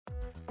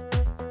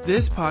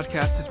This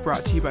podcast is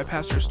brought to you by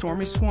Pastor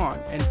Stormy Swann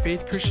and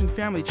Faith Christian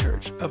Family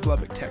Church of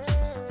Lubbock,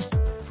 Texas.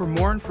 For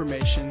more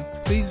information,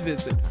 please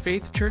visit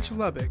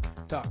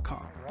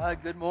faithchurchlubbock.com. All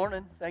right, good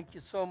morning. Thank you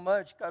so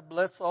much. God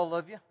bless all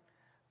of you.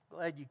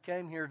 Glad you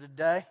came here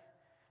today.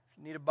 If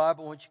you need a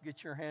Bible, once you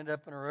get your hand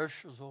up, and our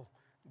ushers will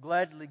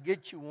gladly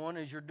get you one.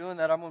 As you're doing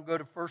that, I'm going to go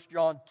to 1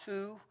 John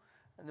 2,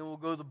 and then we'll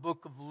go to the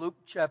book of Luke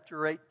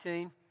chapter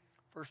 18.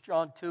 1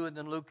 John 2 and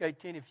then Luke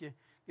 18. If you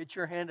get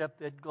your hand up,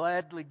 they'd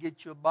gladly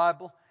get you a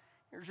Bible.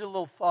 Here's your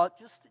little thought.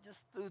 Just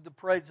through the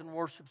praise and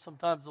worship,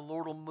 sometimes the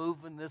Lord will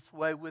move in this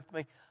way with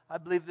me. I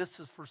believe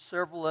this is for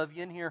several of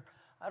you in here.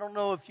 I don't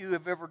know if you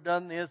have ever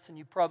done this, and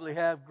you probably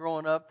have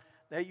growing up,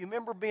 that you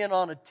remember being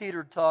on a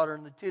teeter-totter,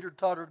 and the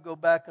teeter-totter would go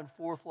back and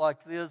forth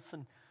like this,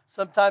 and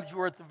sometimes you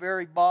were at the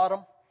very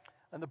bottom,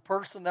 and the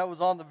person that was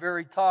on the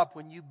very top,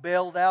 when you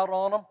bailed out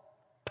on them,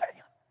 bam!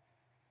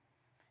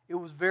 It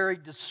was very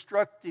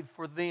destructive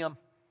for them.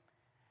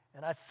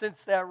 And I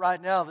sense that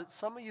right now, that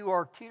some of you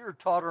are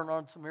teeter-tottering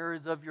on some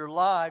areas of your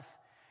life,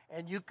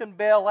 and you can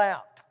bail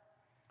out.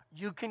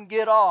 You can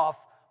get off,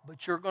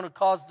 but you're going to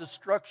cause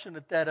destruction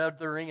at that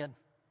other end.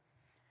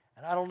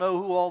 And I don't know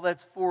who all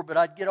that's for, but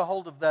I'd get a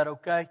hold of that,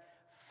 okay?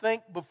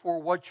 Think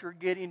before what you're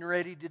getting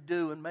ready to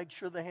do, and make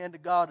sure the hand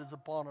of God is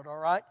upon it, all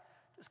right?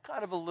 Just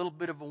kind of a little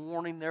bit of a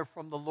warning there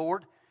from the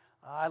Lord.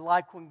 I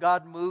like when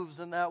God moves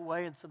in that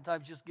way, and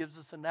sometimes just gives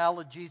us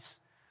analogies.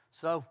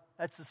 So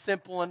that's a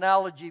simple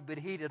analogy, but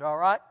heated, all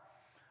right?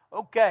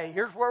 Okay,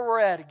 here's where we're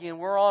at again.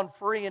 We're on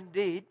Free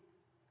Indeed,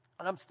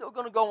 and I'm still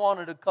going to go on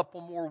it a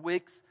couple more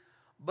weeks.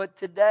 But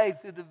today,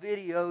 through the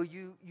video,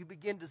 you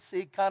begin to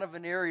see kind of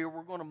an area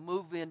we're going to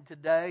move in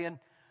today. And,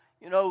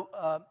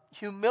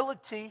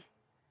 humility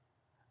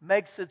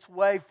makes its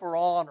way for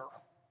honor,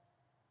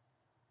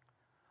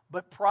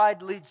 but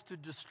pride leads to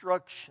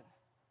destruction.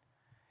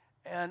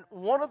 And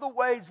one of the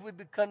ways we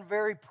become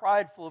very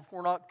prideful, if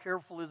we're not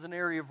careful, is an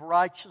area of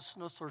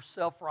righteousness or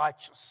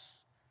self-righteous.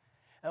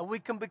 And we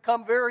can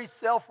become very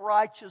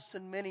self-righteous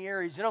in many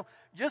areas.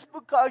 Just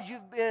because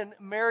you've been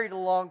married a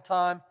long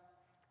time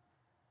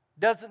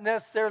doesn't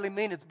necessarily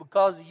mean it's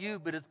because of you,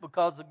 but it's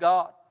because of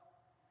God.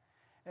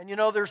 And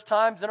there's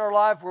times in our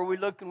life where we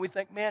look and we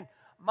think, man,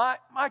 my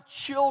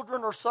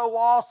children are so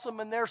awesome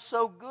and they're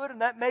so good,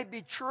 and that may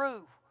be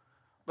true.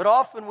 But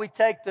often we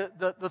take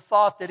the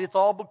thought that it's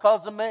all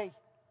because of me.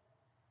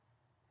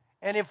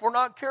 And if we're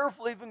not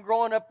careful, even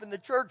growing up in the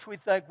church, we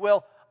think,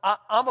 well,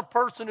 I'm a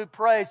person who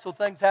prays, so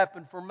things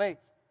happen for me.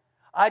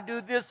 I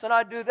do this and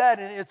I do that,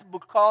 and it's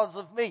because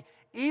of me.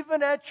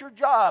 Even at your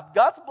job,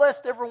 God's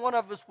blessed every one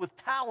of us with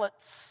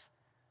talents.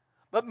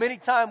 But many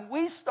times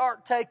we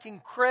start taking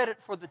credit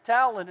for the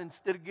talent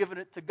instead of giving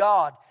it to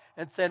God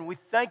and saying, we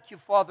thank you,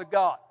 Father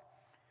God.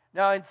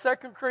 Now in 2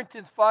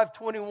 Corinthians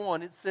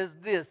 5:21, it says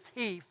this: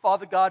 He,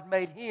 Father God,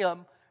 made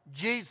Him,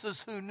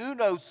 Jesus, who knew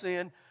no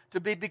sin,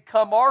 to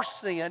become our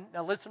sin.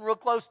 Now listen real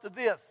close to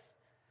this.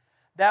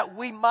 That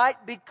we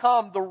might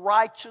become the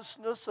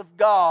righteousness of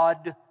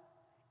God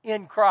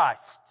in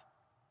Christ.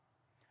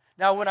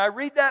 Now when I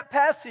read that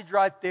passage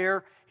right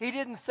there, He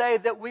didn't say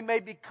that we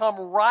may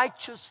become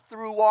righteous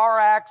through our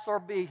acts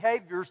or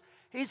behaviors.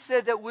 He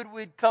said that we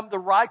would become the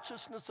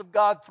righteousness of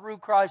God through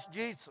Christ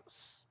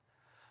Jesus.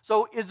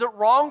 So is it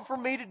wrong for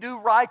me to do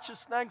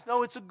righteous things?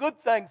 No, it's a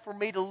good thing for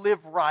me to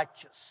live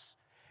righteous.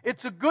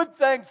 It's a good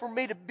thing for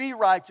me to be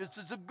righteous.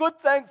 It's a good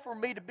thing for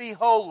me to be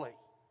holy.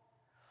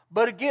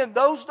 But again,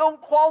 those don't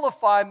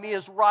qualify me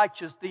as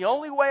righteous. The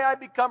only way I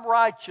become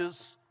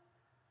righteous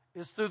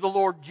is through the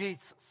Lord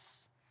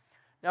Jesus.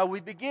 Now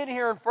we begin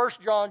here in 1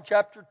 John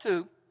chapter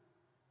 2.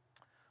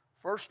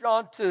 1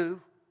 John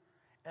 2.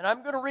 And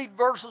I'm going to read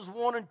verses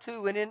 1 and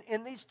 2. And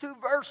in these two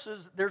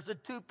verses, there's a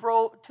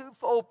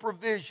twofold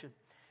provision.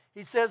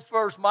 He says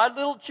first, my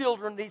little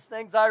children, these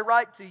things I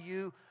write to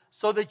you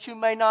so that you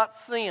may not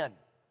sin.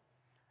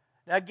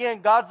 Now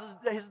again,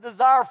 His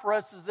desire for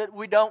us is that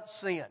we don't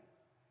sin.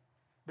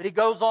 But He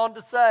goes on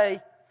to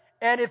say,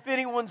 and if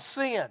anyone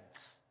sins,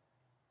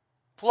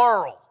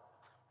 plural,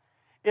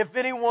 if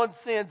anyone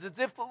sins, as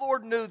if the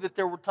Lord knew that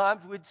there were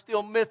times we'd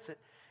still miss it.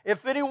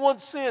 If anyone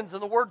sins,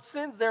 and the word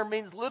sins there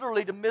means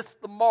literally to miss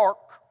the mark,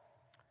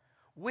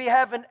 we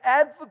have an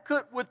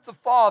advocate with the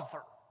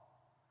Father.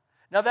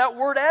 Now that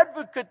word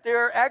advocate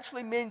there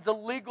actually means a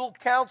legal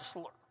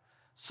counselor.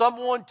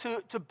 Someone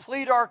to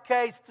plead our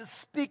case, to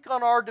speak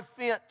on our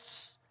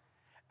defense.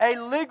 A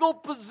legal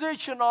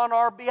position on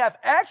our behalf.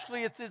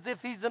 Actually, it's as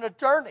if He's an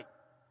attorney.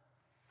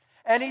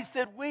 And He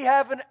said, we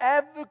have an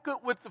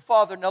advocate with the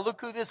Father. Now look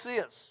who this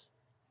is.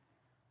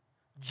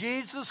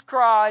 Jesus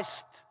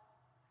Christ,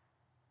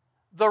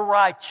 the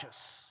righteous.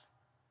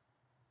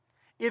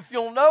 If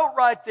you'll note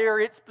right there,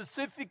 it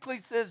specifically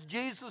says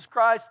Jesus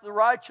Christ, the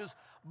righteous.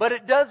 But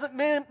it doesn't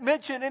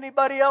mention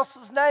anybody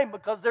else's name,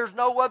 because there's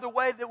no other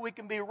way that we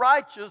can be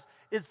righteous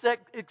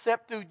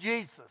except through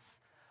Jesus.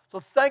 So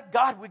thank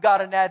God we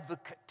got an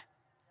advocate.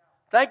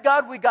 Thank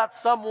God we got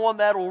someone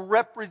that will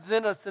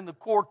represent us in the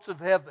courts of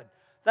heaven.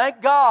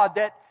 Thank God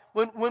that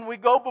When we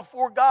go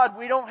before God,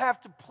 we don't have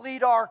to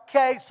plead our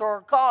case or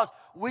our cause.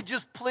 We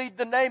just plead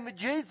the name of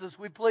Jesus.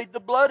 We plead the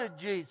blood of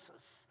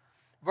Jesus.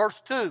 Verse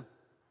 2.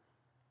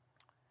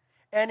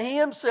 And He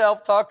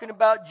Himself, talking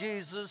about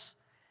Jesus,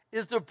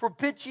 is the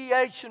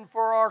propitiation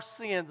for our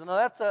sins. Now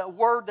that's a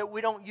word that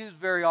we don't use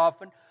very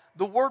often.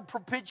 The word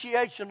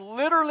propitiation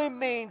literally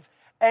means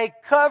a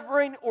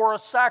covering or a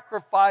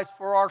sacrifice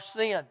for our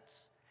sins.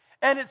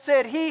 And it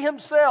said He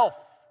Himself,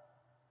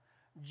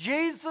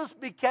 Jesus,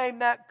 became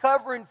that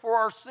covering for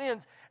our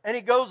sins. And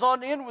He goes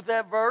on in with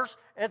that verse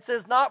and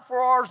says, not for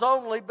ours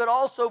only, but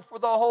also for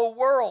the whole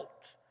world.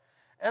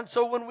 And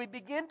so when we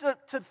begin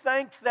to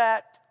think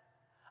that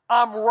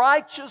I'm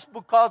righteous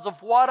because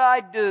of what I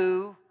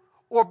do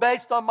or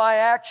based on my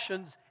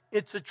actions,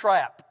 it's a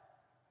trap.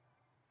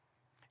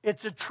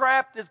 It's a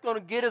trap that's going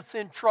to get us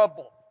in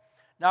trouble.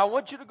 Now, I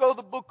want you to go to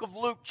the book of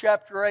Luke,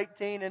 chapter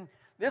 18, and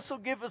this will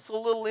give us a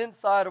little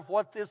insight of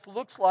what this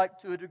looks like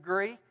to a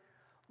degree.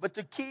 But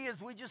the key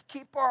is we just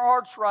keep our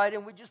hearts right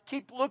and we just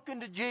keep looking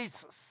to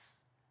Jesus.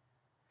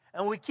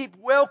 And we keep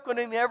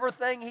welcoming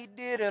everything He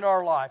did in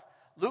our life.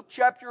 Luke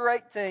chapter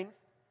 18,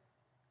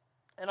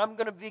 and I'm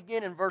going to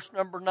begin in verse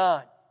number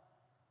 9.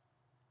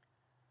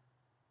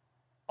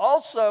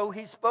 Also,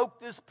 He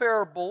spoke this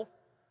parable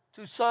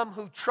to some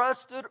who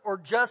trusted or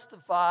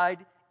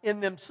justified in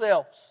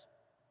themselves,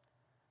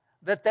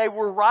 that they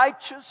were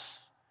righteous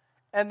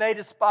and they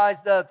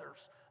despised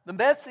others. The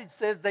Message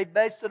says they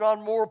based it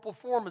on moral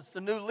performance.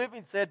 The New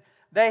Living said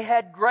they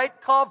had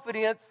great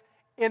confidence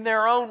in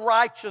their own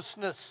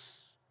righteousness.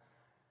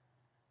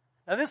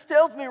 Now this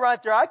tells me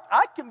right there,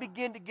 I can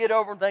begin to get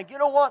over and think, you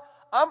know what?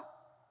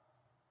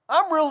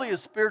 I'm really a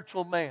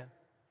spiritual man.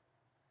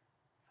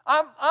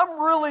 I'm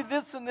really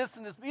this and this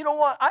and this. But you know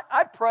what?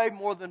 I pray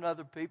more than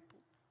other people.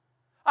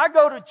 I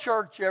go to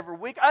church every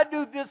week. I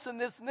do this and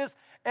this and this.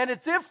 And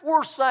it's if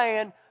we're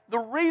saying the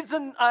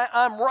reason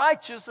I'm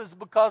righteous is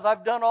because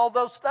I've done all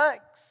those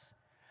things.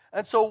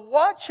 And so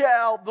watch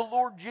how the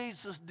Lord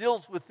Jesus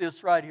deals with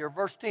this right here.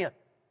 Verse 10.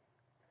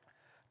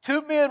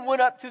 2 men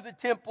went up to the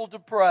temple to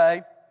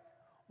pray,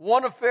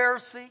 one a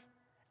Pharisee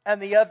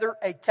and the other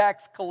a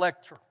tax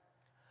collector.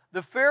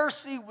 The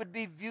Pharisee would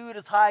be viewed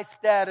as high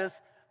status.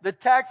 The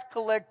tax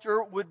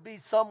collector would be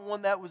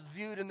someone that was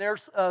viewed in their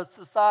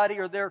society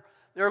or their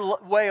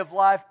way of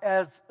life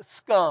as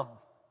scum.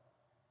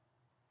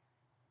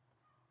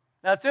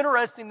 Now, it's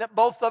interesting that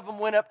both of them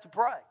went up to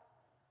pray.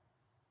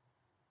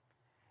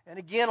 And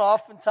again,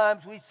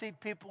 oftentimes we see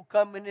people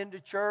coming into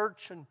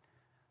church, and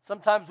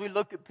sometimes we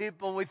look at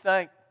people and we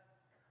think,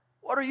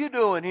 what are you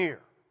doing here?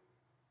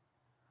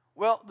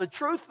 Well, the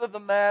truth of the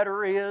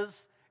matter is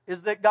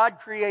that God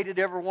created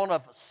every one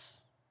of us.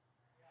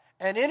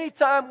 And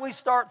anytime we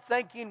start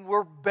thinking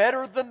we're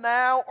better than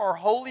thou or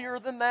holier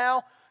than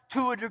thou,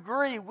 to a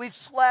degree, we've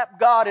slapped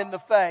God in the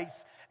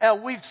face.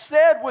 And we've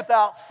said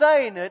without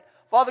saying it,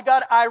 Father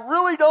God, I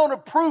really don't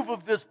approve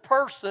of this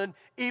person,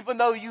 even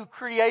though you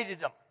created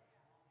him.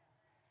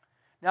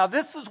 Now,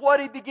 this is what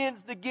he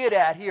begins to get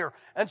at here.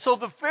 And so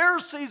the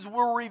Pharisees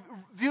were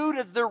viewed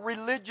as their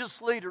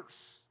religious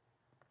leaders.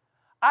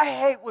 I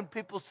hate when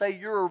people say,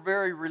 you're a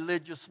very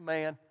religious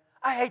man.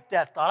 I hate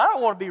that thought. I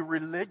don't want to be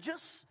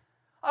religious.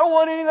 I don't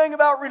want anything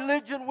about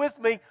religion with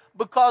me,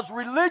 because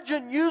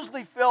religion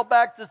usually fell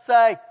back to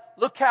say,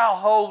 look how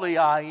holy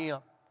I am.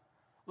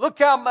 Look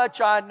how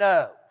much I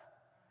know.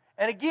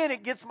 And again,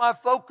 it gets my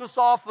focus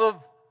off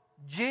of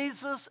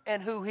Jesus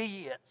and who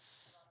He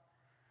is.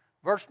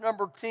 Verse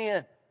number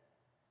 10.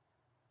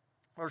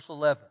 Verse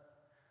 11.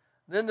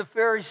 Then the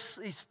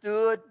Pharisee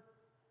stood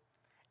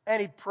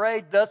and he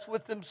prayed thus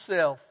with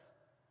himself.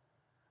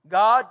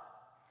 God,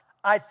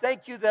 I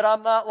thank you that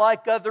I'm not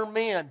like other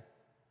men.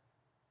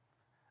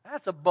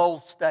 That's a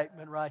bold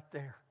statement right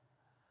there.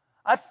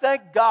 I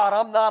thank God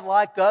I'm not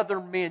like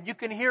other men. You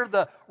can hear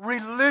the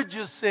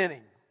religious in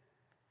him.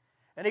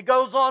 And he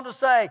goes on to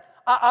say,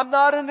 I'm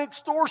not an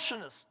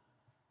extortionist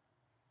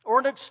or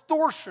an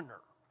extortioner.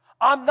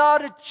 I'm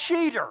not a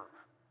cheater.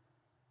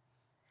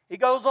 He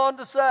goes on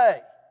to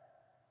say,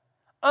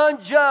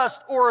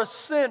 unjust or a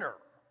sinner.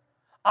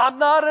 I'm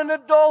not an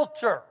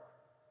adulterer.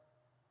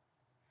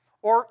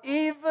 Or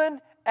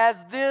even as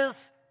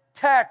this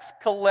tax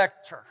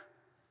collector.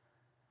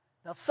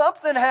 Now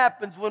something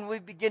happens when we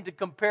begin to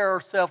compare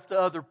ourselves to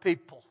other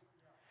people.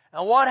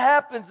 And what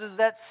happens is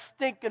that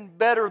stinking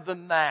better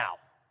than thou.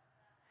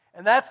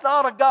 And that's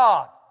not a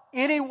God.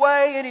 Any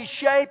way, any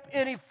shape,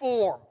 any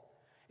form.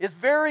 It's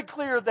very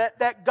clear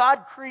that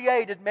God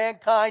created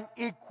mankind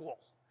equal.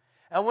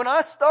 And when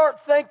I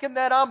start thinking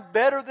that I'm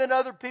better than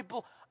other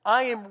people,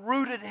 I am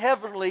rooted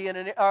heavily in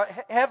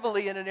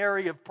an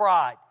area of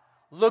pride.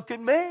 Look at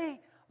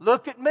me.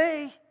 Look at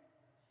me.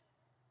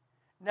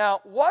 Now,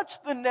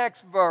 watch the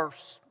next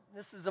verse.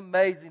 This is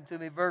amazing to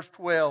me. Verse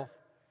 12.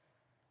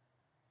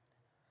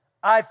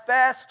 I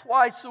fast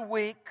twice a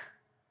week,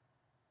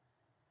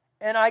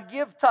 and I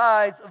give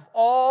tithes of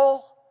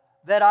all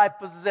that I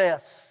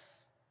possess.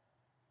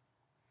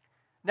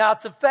 Now,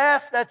 to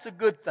fast, that's a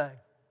good thing.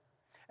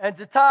 And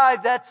to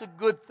tithe, that's a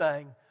good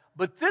thing.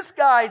 But this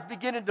guy is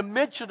beginning to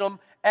mention them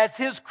as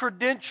his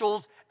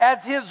credentials,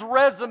 as his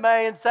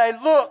resume, and say,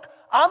 look,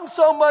 I'm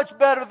so much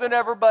better than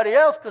everybody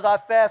else because I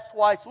fast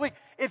twice a week.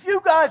 If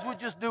you guys would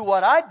just do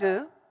what I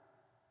do,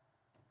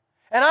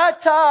 and I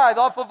tithe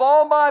off of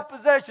all my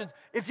possessions,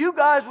 if you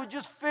guys would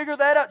just figure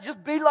that out,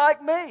 just be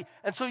like me.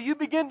 And so you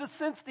begin to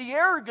sense the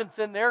arrogance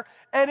in there.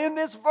 And in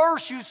this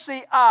verse you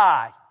see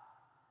I.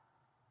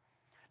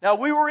 Now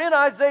we were in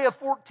Isaiah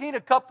 14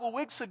 a couple of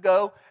weeks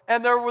ago,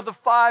 and there were the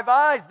 5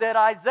 eyes that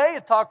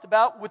Isaiah talked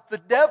about with the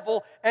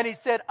devil, and he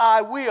said,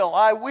 I will,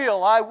 I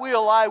will, I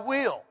will, I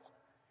will.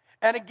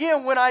 And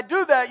again, when I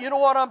do that, you know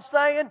what I'm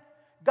saying?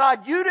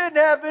 God, you didn't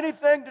have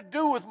anything to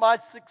do with my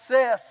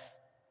success.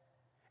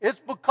 It's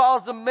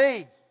because of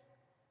me.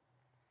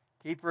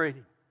 Keep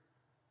reading.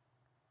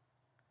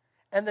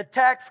 And the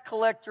tax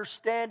collector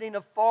standing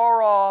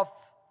afar off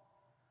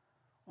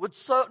would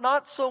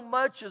not so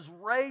much as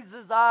raise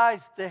his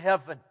eyes to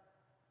heaven,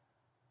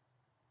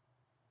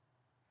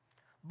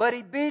 but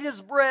he beat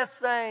his breast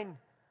saying,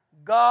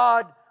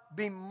 God,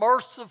 be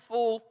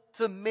merciful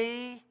to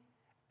me,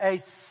 a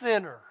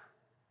sinner.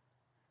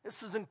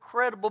 This is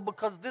incredible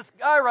because this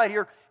guy right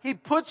here, he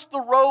puts the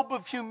robe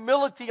of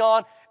humility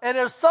on, and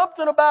there's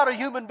something about a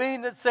human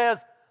being that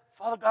says,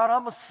 Father God,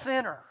 I'm a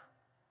sinner.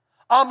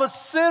 I'm a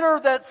sinner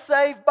that's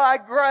saved by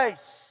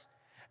grace.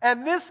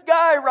 And this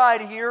guy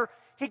right here,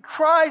 he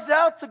cries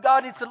out to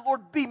God and he said,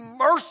 Lord, be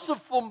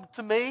merciful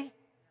to me,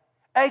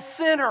 a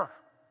sinner.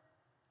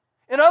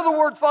 In other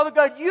words, Father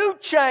God, you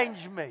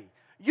change me.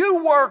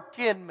 You work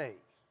in me.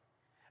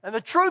 And the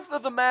truth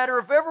of the matter,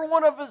 if every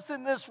one of us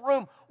in this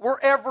room were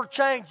ever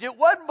changed, it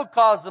wasn't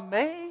because of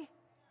me.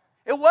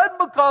 It wasn't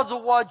because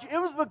of what it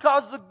was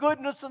because of the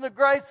goodness and the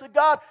grace of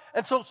God.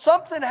 And so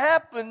something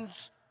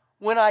happens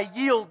when I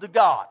yield to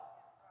God,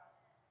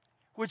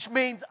 which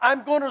means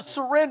I'm going to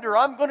surrender.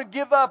 I'm going to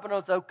give up. And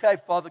I say, okay,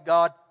 Father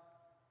God,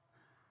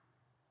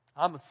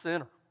 I'm a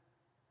sinner.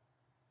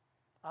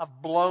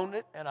 I've blown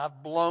it, and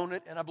I've blown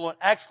it, and I've blown it.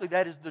 Actually,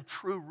 that is the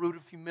true root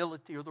of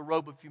humility, or the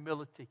robe of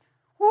humility.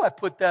 Whew, I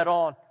put that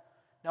on.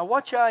 Now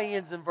watch how he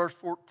ends in verse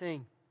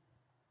 14.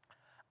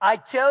 I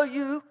tell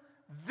you,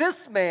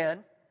 this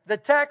man, the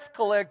tax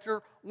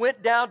collector,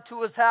 went down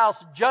to his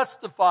house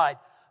justified.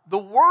 The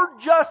word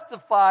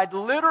justified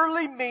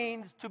literally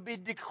means to be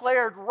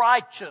declared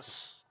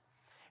righteous.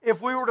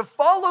 If we were to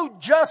follow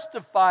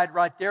justified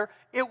right there,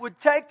 it would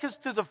take us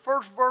to the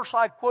first verse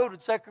I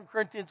quoted, 2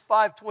 Corinthians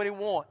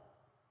 5:21.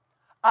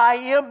 I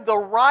am the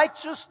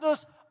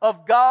righteousness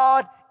of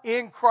God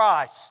in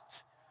Christ.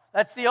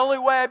 That's the only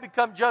way I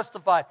become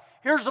justified.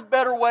 Here's a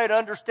better way to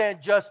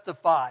understand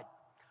justified.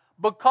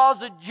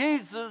 Because of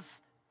Jesus,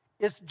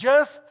 it's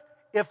just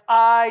if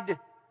I'd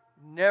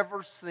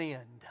never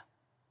sinned.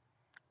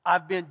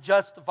 I've been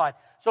justified.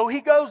 So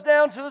he goes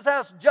down to his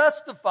house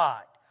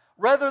justified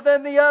rather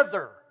than the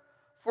other.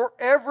 For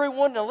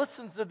everyone, now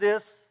listen to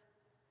this,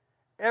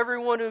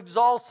 everyone who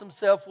exalts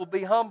himself will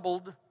be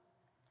humbled,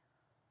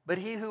 but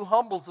he who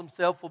humbles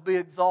himself will be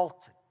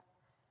exalted.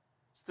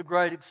 It's the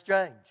great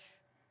exchange.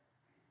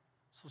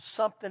 So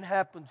something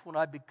happens when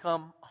I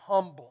become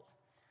humble.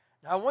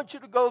 Now I want you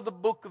to go to the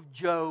book of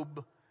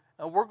Job,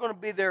 and we're going to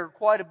be there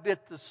quite a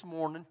bit this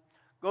morning.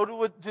 Go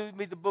to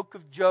me the book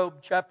of Job,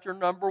 chapter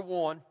number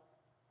 1.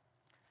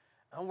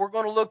 And we're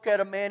going to look at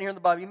a man here in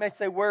the Bible. You may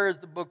say, where is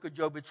the book of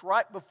Job? It's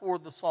right before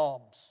the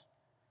Psalms.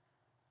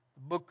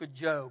 The book of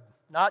Job.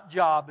 Not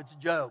Job, it's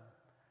Job.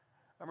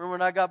 I remember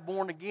when I got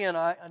born again,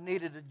 I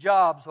needed a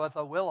job. So I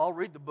thought, well, I'll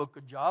read the book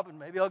of Job and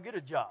maybe I'll get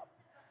a job.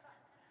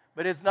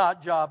 But it's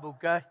not Job,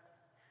 okay?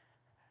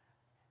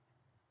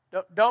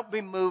 Don't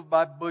be moved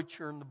by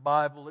butchering the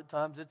Bible at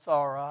times. It's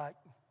all right.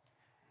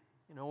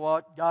 You know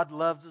what? God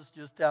loves us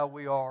just how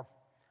we are.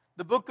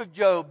 The book of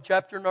Job,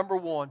 chapter number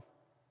 1.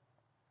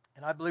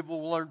 And I believe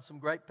we'll learn some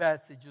great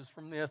passages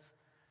from this.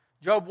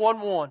 Job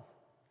 1:1.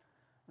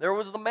 There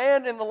was a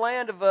man in the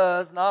land of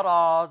Uz, not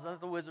Oz,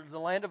 not the wizard, the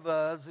land of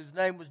Uz, whose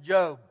name was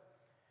Job.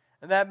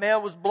 And that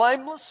man was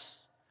blameless,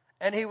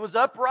 and he was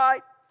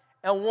upright,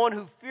 and one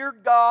who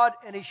feared God,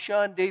 and he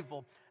shunned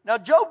evil. Now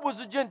Job was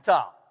a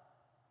Gentile.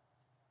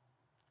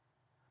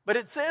 But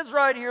it says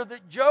right here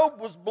that Job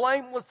was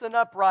blameless and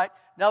upright.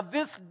 Now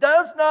this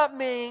does not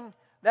mean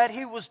that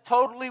he was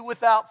totally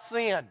without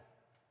sin.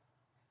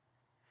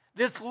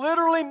 This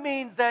literally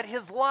means that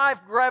his life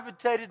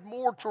gravitated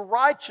more to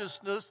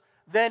righteousness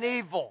than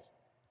evil.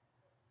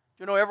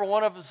 You know, every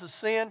one of us has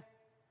sinned.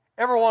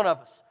 Every one of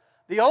us.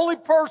 The only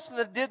person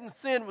that didn't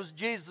sin was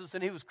Jesus,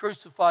 and he was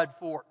crucified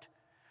for it.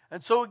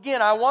 And so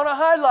again, I want to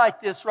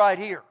highlight this right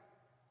here.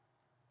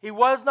 He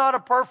was not a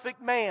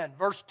perfect man.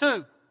 Verse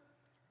 2.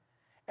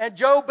 And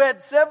Job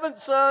had 7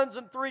 sons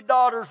and 3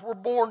 daughters were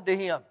born to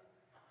him.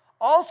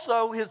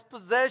 Also, his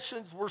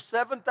possessions were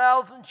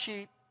 7,000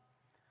 sheep,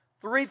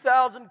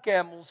 3,000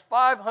 camels,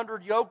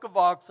 500 yoke of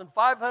oxen,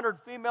 500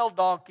 female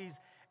donkeys,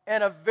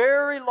 and a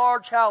very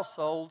large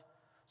household,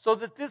 so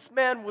that this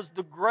man was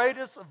the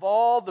greatest of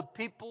all the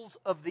peoples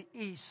of the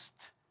east.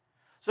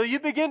 So you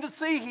begin to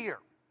see here,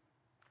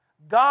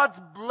 God's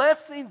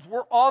blessings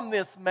were on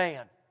this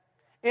man.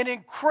 in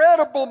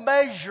incredible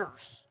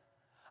measures.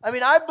 I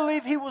mean, I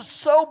believe he was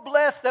so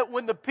blessed that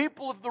when the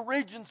people of the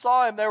region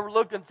saw him, they were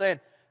looking saying,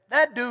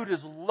 that dude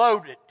is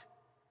loaded.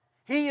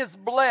 He is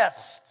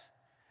blessed.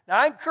 Now,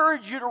 I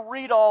encourage you to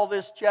read all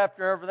this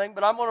chapter and everything,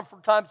 but for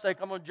time's sake,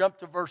 I'm going to jump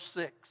to verse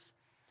 6.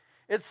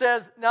 It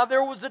says, now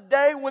there was a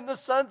day when the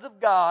sons of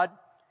God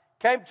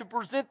came to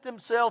present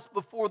themselves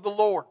before the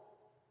Lord.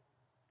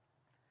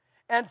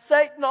 And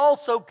Satan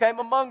also came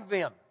among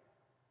them.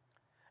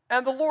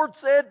 And the Lord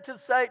said to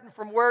Satan,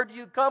 from where do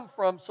you come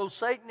from? So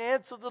Satan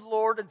answered the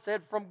Lord and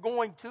said, from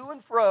going to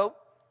and fro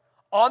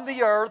on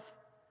the earth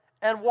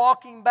and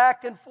walking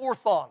back and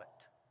forth on it.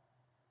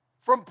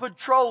 From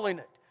patrolling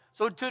it.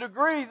 So to a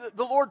degree,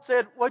 the Lord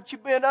said, what you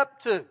been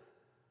up to?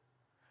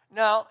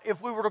 Now,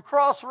 if we were to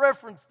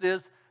cross-reference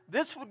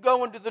this would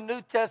go into the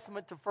New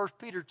Testament to 1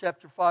 Peter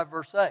chapter 5,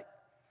 verse 8.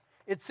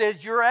 It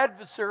says, your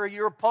adversary,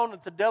 your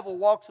opponent, the devil,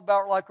 walks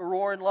about like a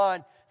roaring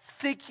lion,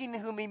 seeking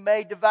whom he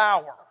may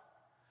devour.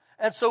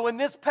 And so in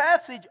this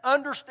passage,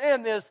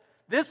 understand this.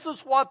 This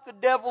is what the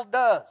devil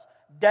does.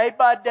 Day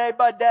by day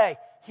by day.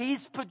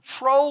 He's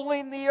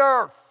patrolling the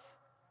earth.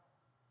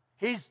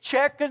 He's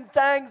checking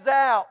things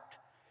out.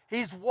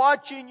 He's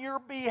watching your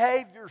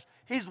behaviors.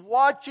 He's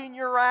watching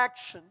your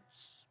actions.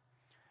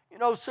 You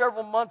know,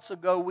 several months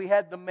ago, we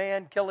had the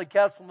man, Kelly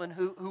Kesselman,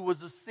 who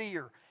was a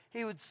seer.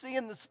 He would see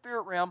in the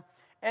spirit realm.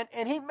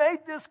 And he made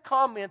this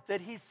comment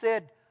that he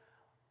said,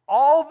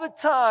 all the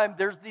time,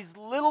 there's these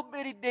little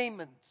bitty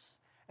demons.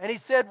 And he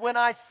said, when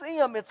I see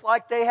them, it's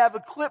like they have a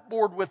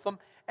clipboard with them.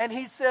 And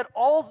he said,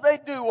 all they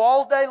do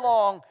all day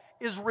long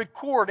is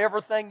record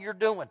everything you're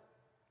doing.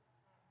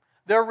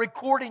 They're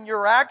recording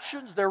your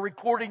actions. They're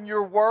recording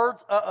your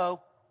words.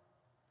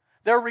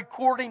 They're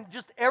recording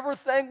just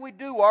everything we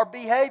do, our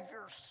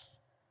behaviors.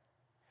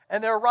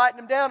 And they're writing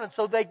them down. And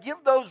so they give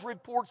those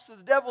reports to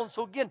the devil. And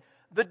so again,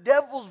 the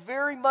devil's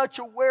very much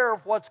aware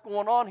of what's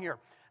going on here.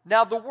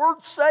 Now the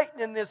word Satan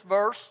in this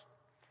verse,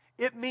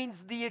 it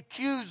means the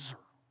accuser.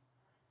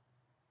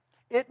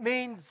 It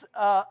means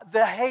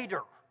the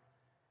hater.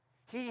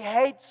 He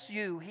hates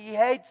you. He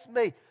hates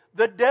me.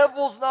 The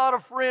devil's not a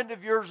friend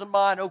of yours and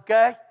mine,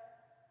 okay?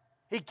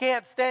 He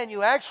can't stand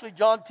you. Actually,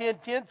 John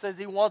 10:10 says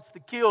he wants to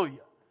kill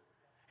you.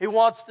 He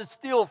wants to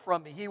steal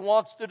from you. He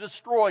wants to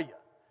destroy you.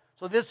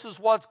 So this is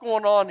what's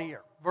going on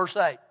here. Verse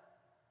 8.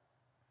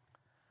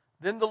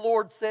 Then the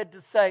Lord said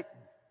to Satan,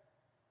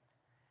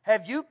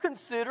 have you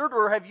considered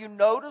or have you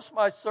noticed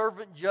my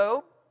servant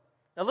Job?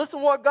 Now listen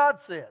to what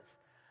God says.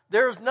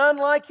 There is none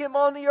like him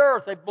on the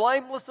earth, a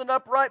blameless and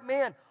upright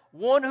man,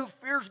 one who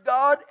fears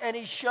God and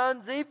he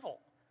shuns evil.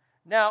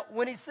 Now,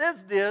 when he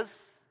says this,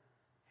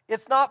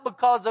 it's not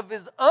because of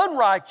his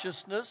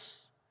unrighteousness,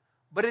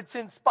 but it's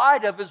in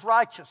spite of his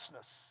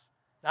righteousness.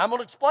 Now, I'm going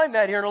to explain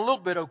that here in a little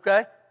bit,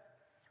 okay?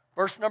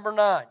 Verse number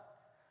 9.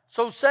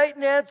 So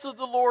Satan answered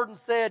the Lord and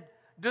said,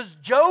 does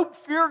Job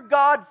fear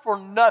God for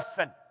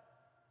nothing?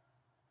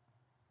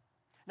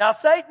 Now,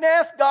 Satan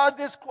asked God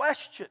this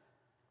question.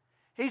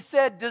 He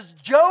said, does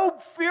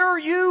Job fear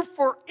you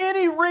for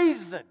any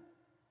reason?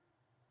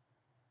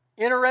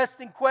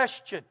 Interesting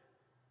question.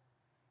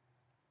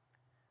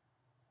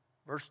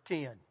 Verse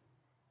 10.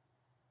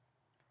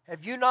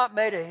 Have you not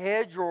made a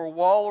hedge or a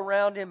wall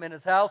around him and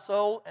his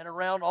household and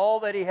around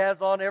all that he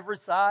has on every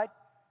side?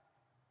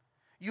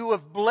 You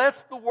have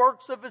blessed the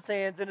works of his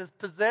hands, and his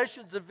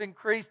possessions have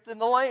increased in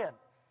the land.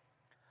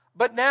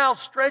 But now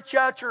stretch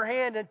out your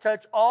hand and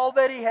touch all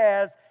that he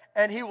has,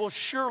 and he will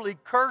surely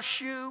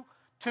curse you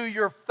to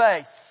your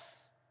face.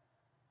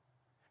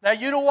 Now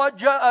you know what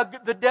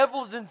the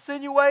devil is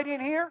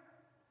insinuating here?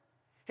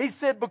 He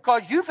said,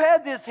 because you've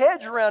had this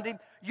hedge around him,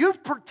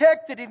 you've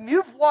protected him,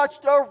 you've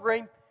watched over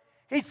him.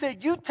 He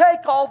said, you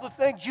take all the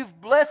things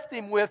you've blessed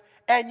him with,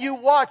 and you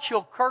watch,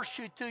 he'll curse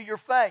you to your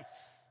face.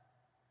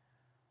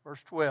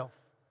 Verse 12.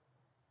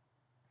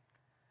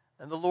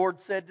 And the Lord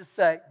said to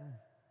Satan,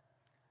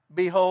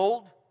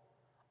 behold,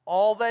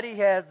 all that he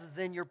has is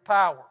in your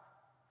power.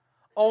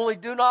 Only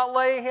do not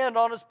lay a hand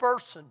on his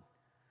person.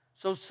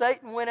 So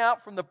Satan went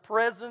out from the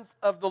presence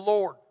of the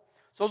Lord.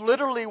 So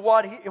literally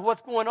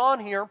what's going on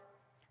here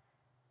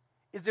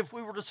is, if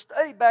we were to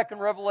study back in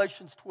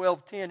Revelations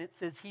 12:10, it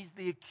says he's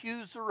the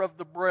accuser of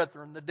the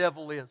brethren, the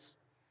devil is.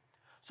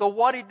 So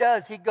what he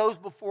does, he goes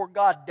before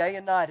God day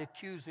and night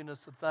accusing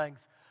us of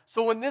things.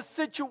 So in this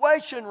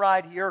situation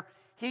right here,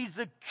 he's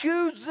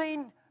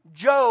accusing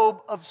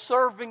Job of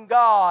serving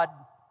God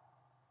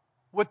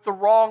with the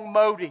wrong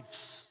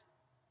motives.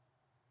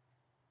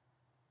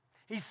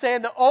 He's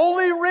saying the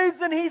only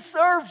reason he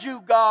serves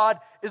you, God,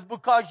 is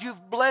because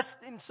you've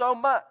blessed him so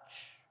much.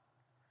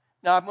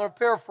 Now, I'm going to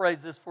paraphrase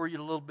this for you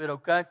a little bit,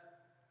 okay?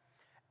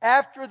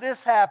 After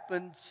this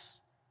happens,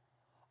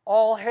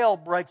 all hell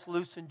breaks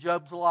loose in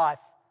Job's life.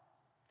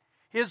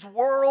 His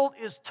world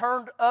is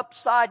turned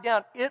upside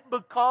down. It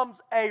becomes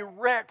a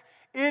wreck.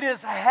 It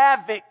is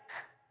havoc.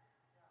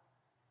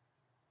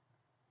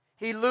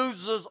 He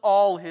loses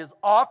all his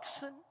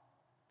oxen,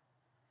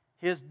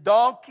 his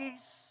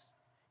donkeys,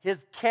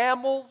 his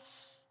camels.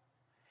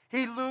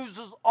 He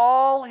loses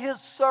all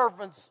his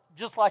servants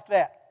just like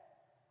that.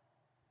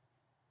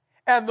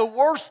 And the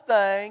worst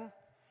thing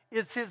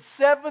is his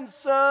 7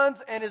 sons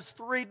and his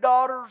 3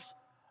 daughters,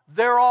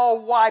 they're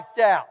all wiped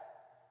out.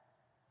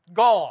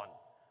 Gone.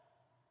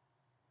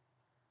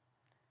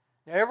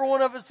 Now, every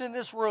one of us in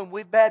this room,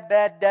 we've had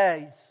bad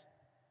days.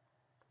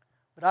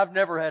 But I've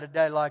never had a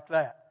day like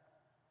that.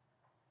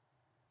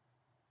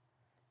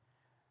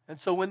 And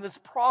so in this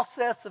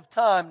process of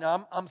time,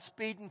 now I'm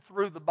speeding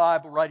through the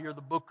Bible right here, the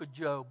book of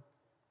Job.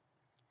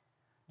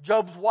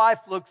 Job's wife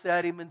looks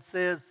at him and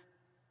says,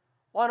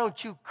 "Why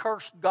don't you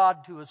curse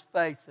God to his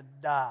face and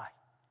die?"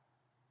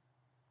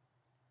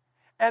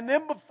 And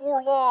then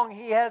before long,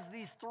 he has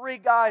these 3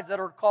 guys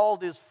that are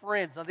called his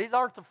friends. Now, these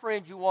aren't the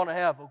friends you want to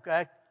have,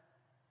 okay?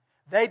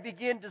 They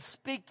begin to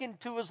speak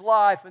into his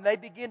life, and they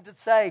begin to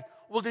say,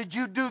 "Well, did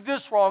you do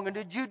this wrong? And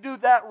did you do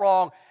that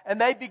wrong?"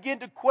 And they begin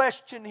to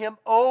question him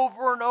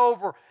over and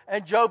over.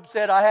 And Job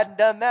said, "I hadn't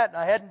done that, and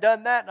I hadn't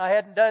done that, and I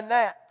hadn't done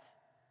that."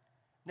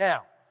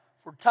 Now,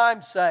 for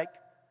time's sake,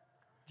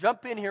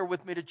 jump in here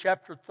with me to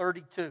chapter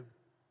 32.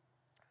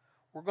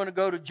 We're going to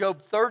go to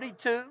Job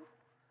 32,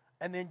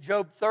 and then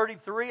Job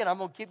 33, and I'm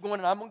going to keep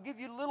going, and I'm going to give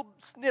you little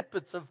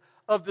snippets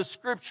of the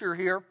Scripture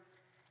here.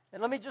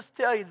 And let me just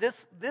tell you,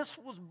 this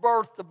was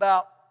birthed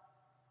about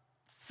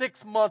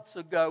 6 months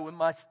ago in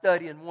my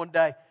study, and one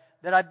day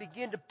that I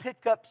began to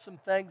pick up some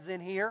things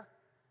in here.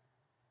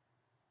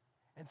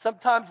 And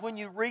sometimes when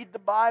you read the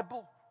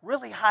Bible,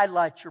 really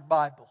highlight your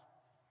Bible.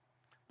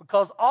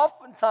 Because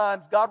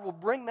oftentimes God will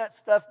bring that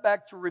stuff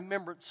back to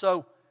remembrance.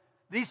 So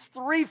these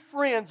 3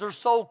 friends, or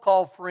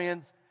so-called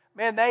friends,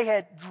 man, they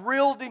had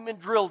drilled him and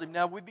drilled him.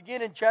 Now we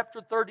begin in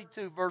chapter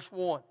 32, verse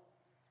 1.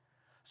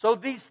 So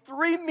these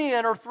 3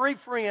 men, or 3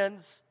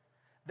 friends,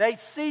 they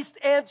ceased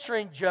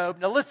answering Job.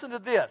 Now listen to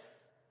this.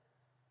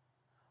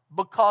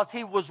 Because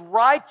he was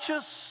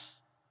righteous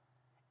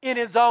in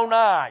his own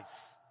eyes.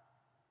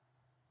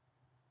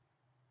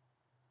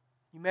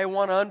 You may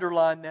want to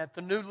underline that.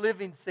 The New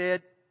Living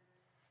said,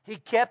 he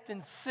kept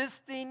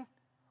insisting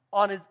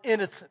on his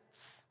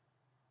innocence.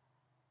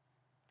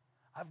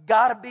 I've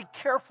got to be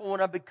careful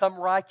when I become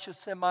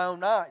righteous in my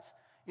own eyes.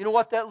 You know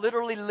what that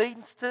literally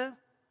leads to?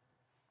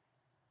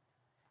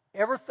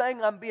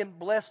 Everything I'm being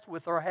blessed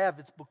with or have,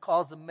 it's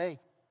because of me.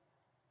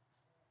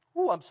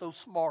 Ooh, I'm so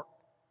smart.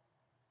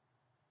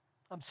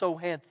 I'm so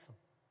handsome.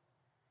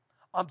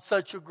 I'm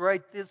such a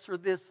great this or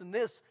this and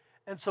this.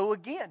 And so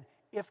again,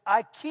 if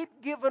I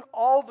keep giving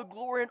all the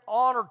glory and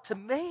honor to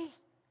me,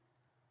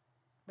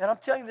 man, I'm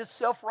telling you, this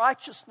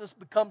self-righteousness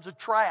becomes a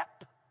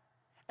trap.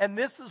 And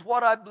this is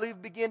what I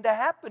believe began to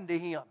happen to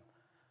him.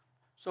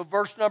 So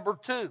verse number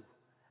 2.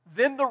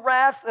 Then the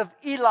wrath of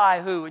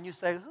Elihu. And you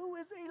say, who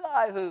is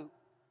Elihu?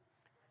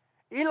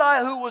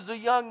 Elihu was a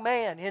young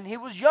man, and he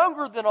was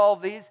younger than all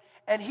these,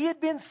 and he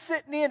had been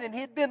sitting in, and he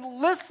had been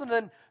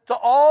listening to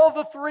all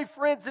the 3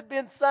 friends had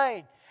been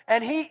saying.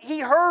 And he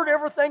heard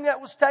everything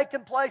that was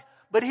taking place,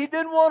 but he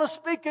didn't want to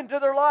speak into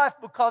their life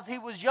because he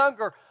was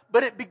younger.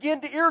 But it began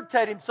to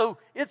irritate him. So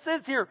it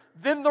says here,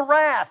 then the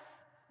wrath,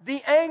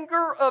 the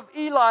anger of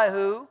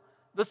Elihu,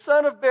 the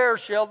son of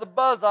Bereshel, the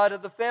Buzite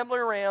of the family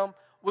of Ram,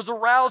 was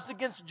aroused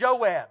against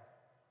Joab.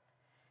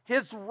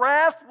 His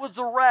wrath was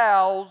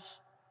aroused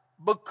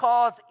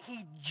because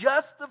he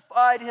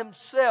justified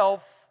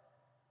himself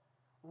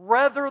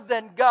rather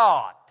than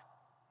God.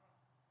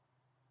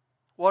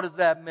 What does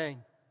that mean?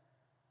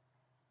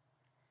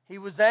 He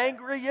was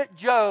angry at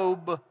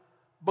Job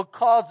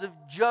because of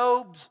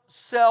Job's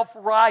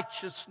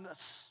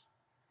self-righteousness.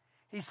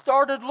 He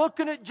started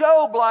looking at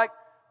Job like,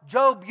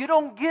 Job, you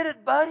don't get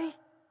it, buddy.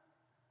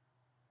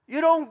 You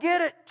don't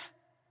get it.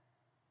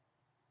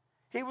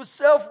 He was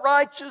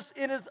self-righteous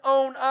in his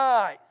own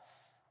eyes.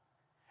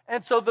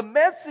 And so the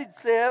Message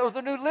says, or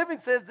the New Living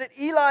says, that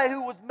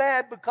Elihu was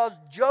mad because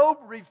Job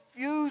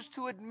refused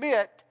to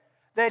admit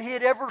that he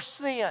had ever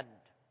sinned.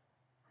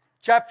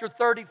 Chapter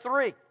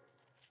 33,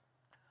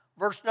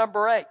 verse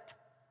number 8.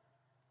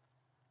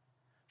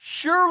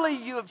 Surely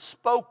you have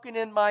spoken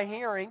in my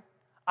hearing.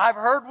 I've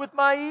heard with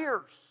my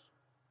ears.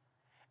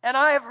 And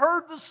I have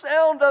heard the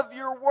sound of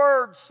your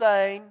words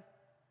saying,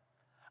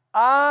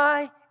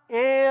 I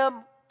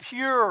am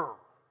pure.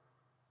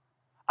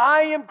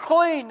 I am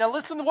clean. Now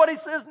listen to what he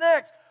says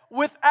next.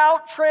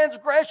 Without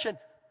transgression.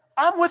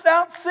 I'm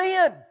without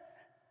sin.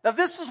 Now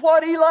this is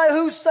what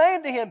Elihu's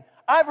saying to him.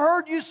 I've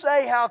heard you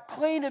say how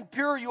clean and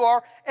pure you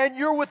are, and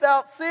you're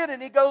without sin.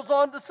 And he goes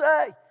on to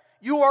say,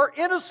 you are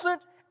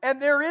innocent,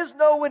 and there is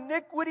no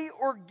iniquity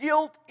or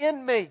guilt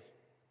in me.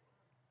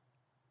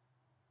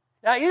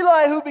 Now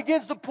Elihu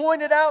begins to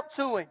point it out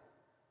to him.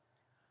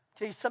 I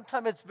tell you,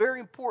 sometimes it's very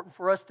important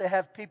for us to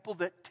have people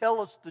that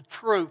tell us the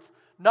truth.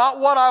 Not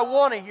what I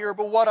want to hear,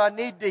 but what I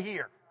need to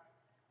hear.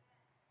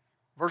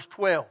 Verse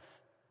 12.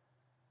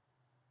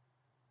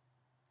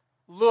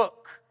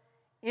 Look,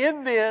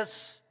 in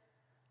this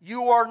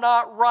you are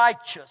not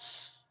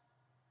righteous.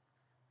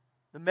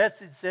 The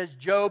Message says,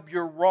 Job,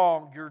 you're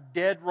wrong. You're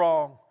dead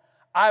wrong.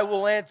 I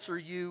will answer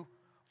you,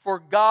 for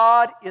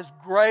God is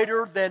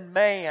greater than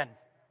man.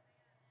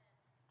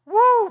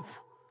 Woo!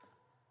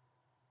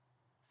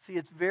 See,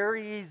 it's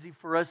very easy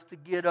for us to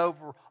get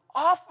over.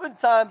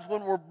 Oftentimes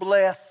when we're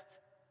blessed,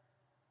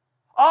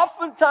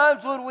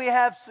 oftentimes when we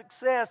have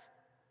success,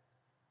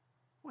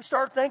 we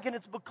start thinking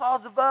it's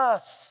because of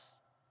us.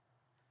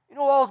 You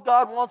know, all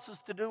God wants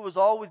us to do is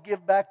always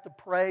give back the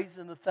praise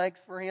and the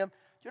thanks for Him.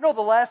 Do you know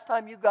the last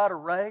time you got a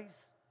raise?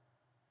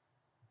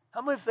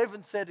 How many have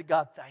even said to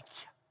God, thank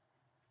you?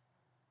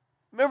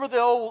 Remember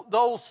the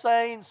old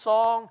saying,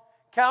 song,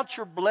 count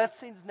your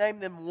blessings, name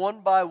them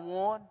one by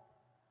one?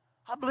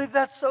 I believe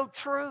that's so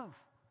true.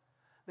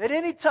 That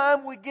any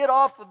time we get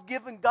off of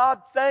giving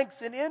God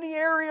thanks in any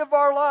area of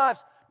our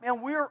lives,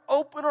 man, we're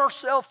opening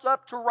ourselves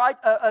up to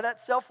that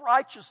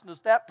self-righteousness,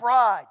 that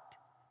pride.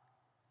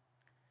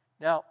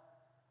 Now,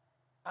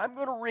 I'm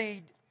going to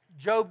read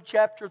Job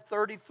chapter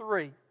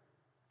 33.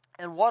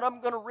 And what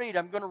I'm going to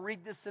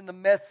read this in the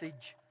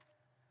Message,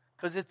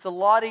 because it's a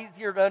lot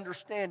easier to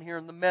understand here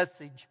in the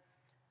Message.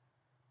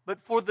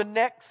 But for the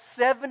next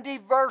 70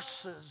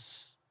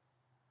 verses,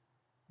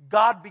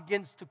 God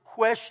begins to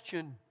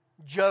question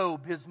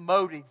Job, his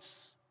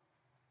motives.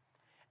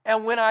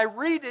 And when I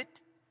read it,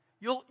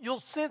 you'll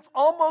sense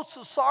almost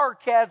a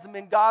sarcasm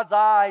in God's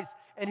eyes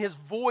and His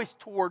voice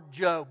toward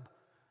Job.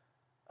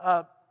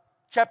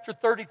 Chapter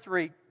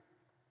 33.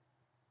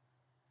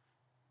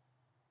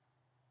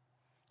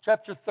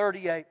 Chapter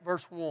 38,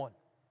 verse 1.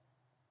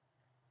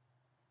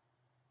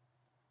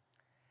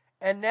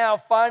 And now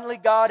finally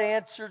God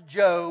answered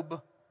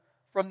Job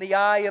from the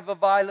eye of a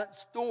violent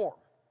storm.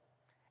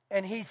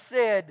 And He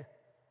said,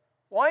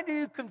 why do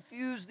you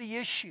confuse the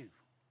issue?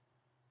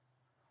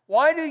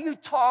 Why do you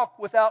talk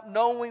without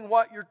knowing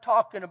what you're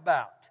talking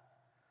about?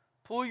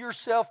 Pull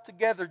yourself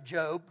together,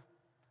 Job.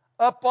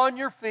 Up on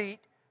your feet,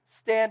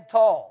 stand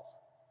tall.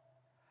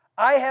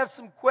 I have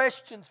some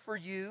questions for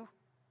you,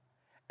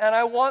 and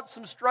I want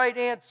some straight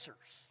answers.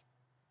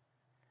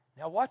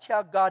 Now watch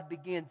how God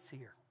begins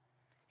here.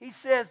 He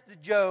says to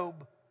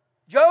Job,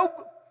 Job,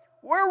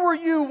 where were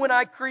you when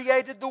I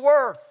created the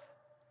earth?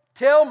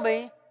 Tell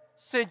me,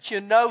 since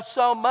you know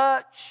so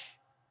much.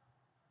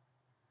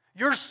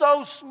 You're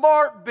so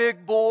smart,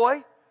 big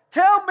boy.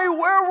 Tell me,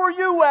 where were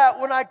you at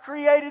when I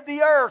created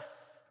the earth?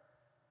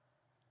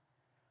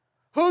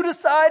 Who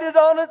decided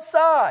on its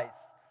size?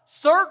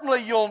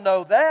 Certainly you'll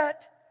know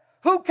that.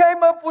 Who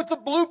came up with the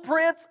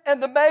blueprints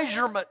and the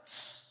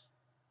measurements?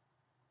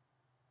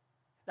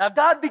 Now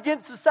God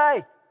begins to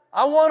say,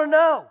 I want to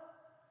know.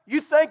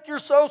 You think you're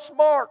so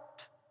smart.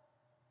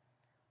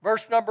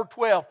 Verse number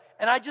 12.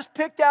 And I just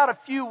picked out a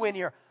few in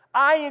here.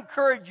 I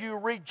encourage you to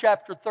read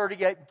chapter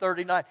 38 and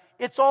 39.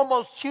 It's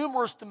almost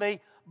humorous to me,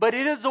 but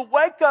it is a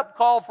wake-up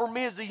call for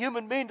me as a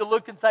human being to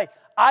look and say,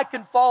 I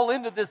can fall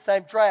into this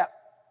same trap.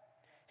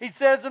 He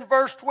says in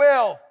verse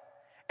 12,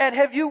 and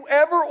have you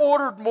ever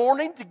ordered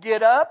morning to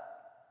get up?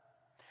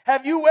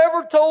 Have you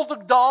ever told the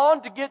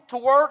dawn to get to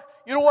work?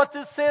 You know what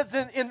this says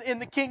in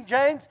the King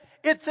James?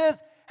 It says,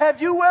 have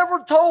you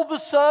ever told the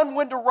sun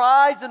when to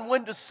rise and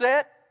when to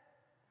set?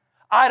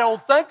 I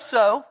don't think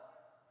so.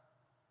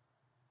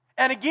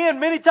 And again,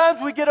 many times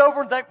we get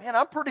over and think, man,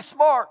 I'm pretty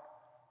smart.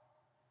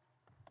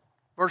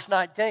 Verse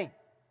 19.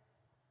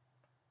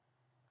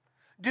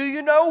 Do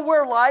you know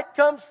where light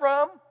comes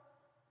from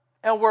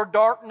and where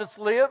darkness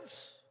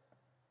lives?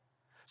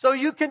 So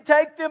you can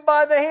take them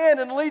by the hand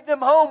and lead them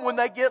home when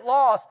they get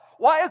lost.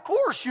 Why, of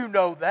course you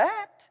know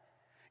that.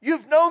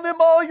 You've known them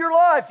all your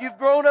life. You've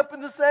grown up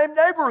in the same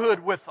neighborhood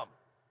with them.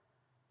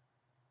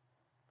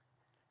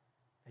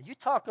 And you're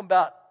talking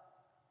about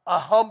a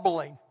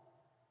humbling.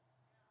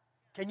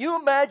 Can you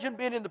imagine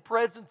being in the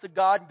presence of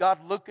God and God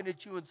looking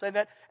at you and saying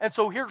that? And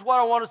so here's what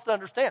I want us to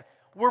understand.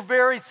 We're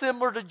very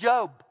similar to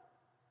Job.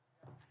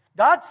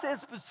 God says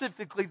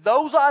specifically,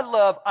 those I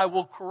love, I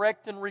will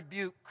correct and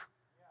rebuke.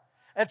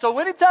 And so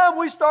anytime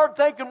we start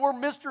thinking we're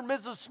Mr. and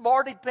Mrs.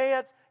 Smarty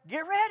Pants,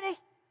 get ready.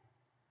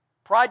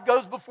 Pride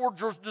goes before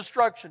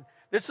destruction.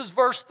 This is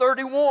verse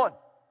 31.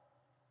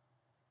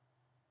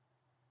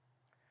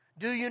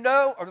 Do you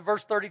know, or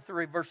verse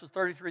 33, verses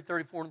 33,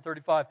 34, and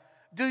 35.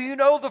 Do you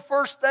know the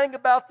first thing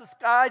about the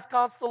sky's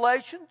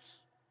constellations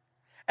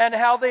and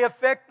how they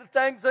affect the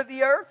things of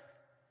the earth?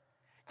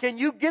 Can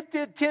you get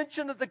the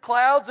attention of the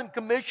clouds and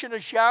commission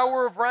a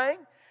shower of rain?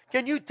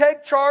 Can you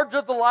take charge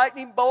of the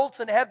lightning bolts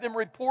and have them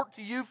report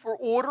to you for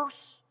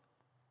orders?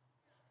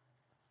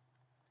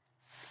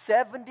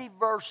 70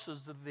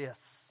 verses of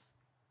this.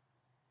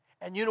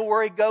 And you know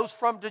where he goes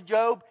from to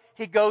Job?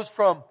 He goes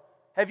from,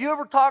 have you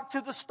ever talked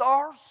to the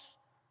stars?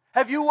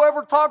 Have you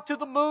ever talked to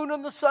the moon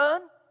and the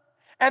sun?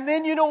 And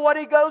then you know what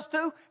he goes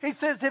to? He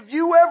says, have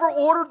you ever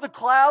ordered the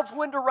clouds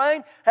when to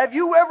rain? Have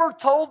you ever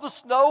told the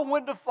snow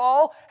when to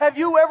fall? Have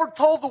you ever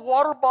told the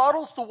water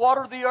bottles to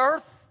water the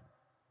earth?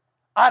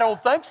 I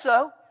don't think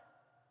so.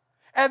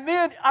 And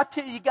then, I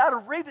tell you got to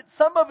read it.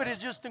 Some of it is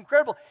just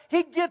incredible.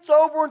 He gets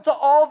over into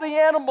all the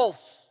animals.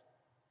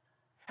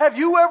 Have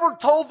you ever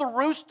told the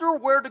rooster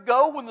where to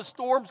go when the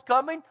storm's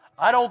coming?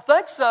 I don't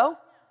think so.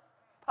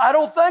 I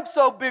don't think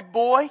so, big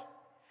boy.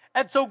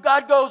 And so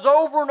God goes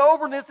over and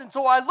over in this. And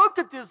so I look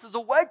at this as a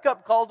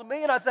wake-up call to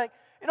me, and I think,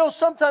 You know,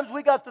 sometimes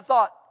we got the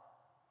thought,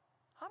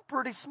 I'm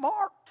pretty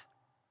smart.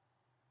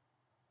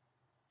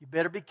 You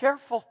better be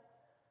careful.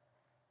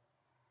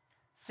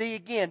 See,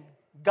 again,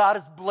 God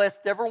has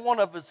blessed every one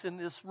of us in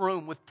this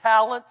room with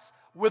talents,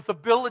 with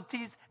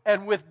abilities,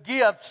 and with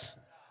gifts.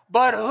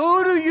 But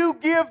who do you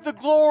give the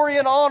glory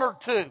and honor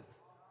to?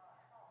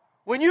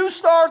 When you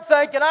start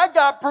thinking, I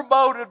got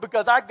promoted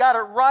because I got it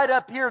right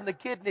up here in the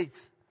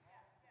kidneys.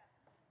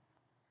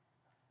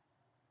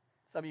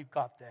 Some of you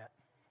caught that.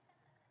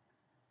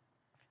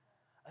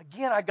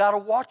 Again, I got to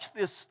watch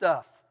this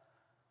stuff.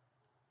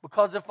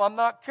 Because if I'm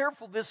not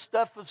careful, this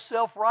stuff of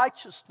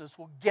self-righteousness,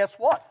 well, guess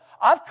what?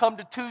 I've come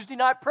to Tuesday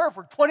night prayer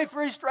for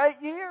 23 straight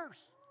years.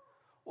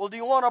 Well, do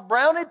you want a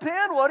brownie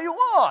pin? What do you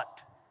want?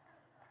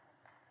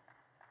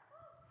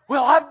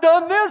 Well, I've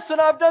done this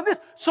and I've done this.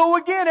 So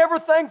again,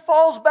 everything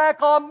falls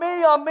back on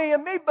me,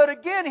 and me. But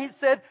again, he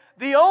said,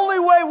 the only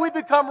way we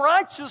become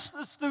righteous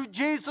is through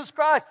Jesus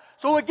Christ.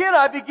 So again,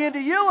 I began to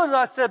yell and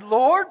I said,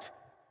 Lord,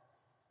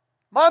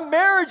 my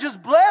marriage is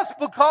blessed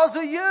because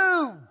of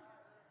you.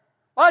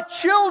 My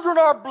children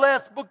are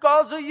blessed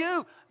because of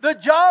you. The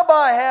job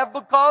I have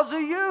because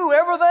of you.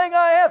 Everything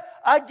I have,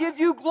 I give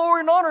you glory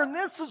and honor. And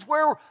this is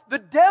where the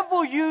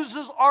devil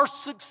uses our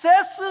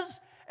successes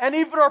and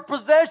even our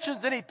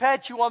possessions. And he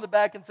pats you on the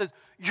back and says,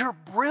 you're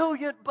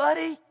brilliant,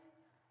 buddy.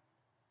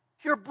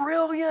 You're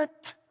brilliant.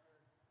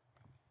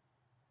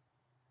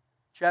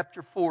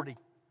 Chapter 40.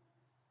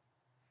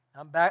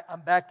 I'm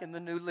back in the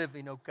New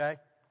Living, okay?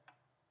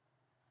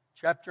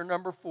 Chapter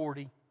number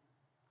 40.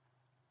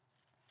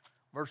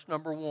 Verse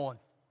number 1.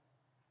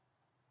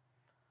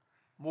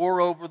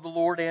 Moreover, the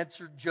Lord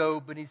answered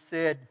Job, and he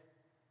said,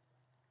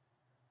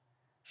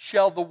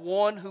 shall the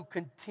one who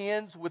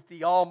contends with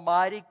the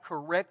Almighty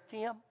correct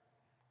him?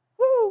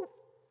 Woo!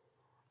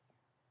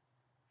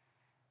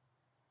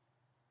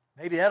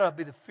 Maybe that ought to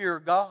be the fear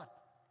of God.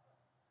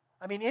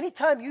 I mean,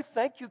 anytime you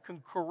think you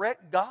can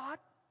correct God,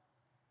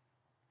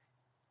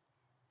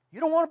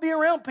 you don't want to be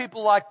around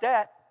people like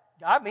that.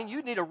 I mean,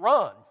 you need to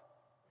run.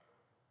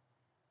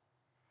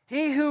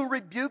 He who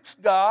rebukes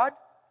God,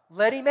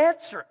 let him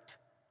answer it.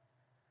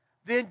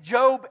 Then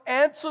Job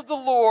answered the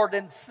Lord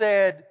and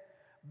said,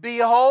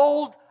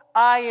 behold,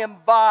 I am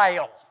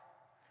vile.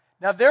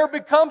 Now there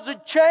becomes a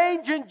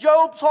change in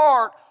Job's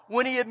heart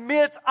when he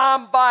admits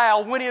I'm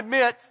vile, when he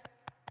admits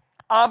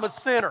I'm a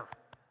sinner.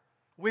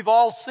 We've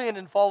all sinned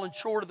and fallen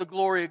short of the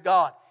glory of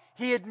God.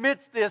 He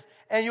admits this,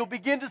 and you'll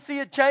begin to see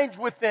a change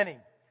within him.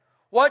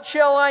 What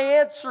shall I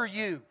answer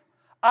you?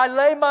 I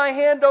lay my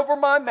hand over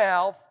my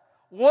mouth.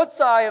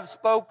 Once I have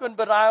spoken,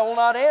 but I will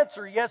not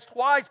answer. Yes,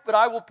 twice, but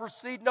I will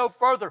proceed no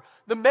further.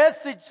 The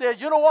Message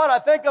says, you know what? I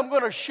think I'm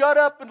going to shut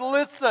up and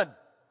listen.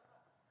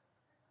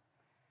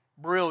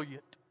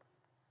 Brilliant.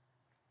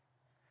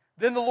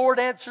 Then the Lord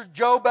answered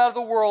Job out of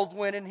the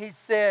whirlwind, and he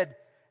said,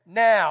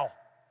 now,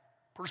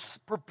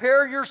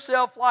 prepare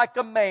yourself like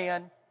a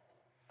man.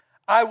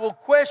 I will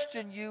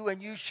question you,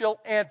 and you shall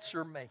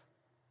answer me.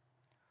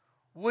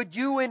 Would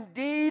you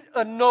indeed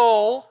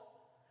annul,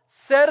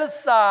 set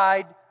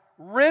aside,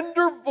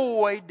 render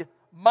void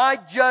my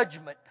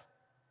judgment?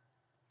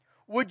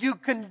 Would you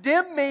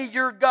condemn me,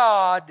 your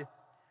God,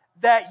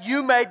 that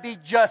you may be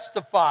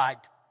justified?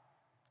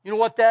 You know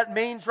what that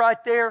means right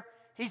there?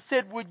 He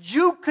said, would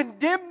you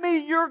condemn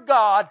me, your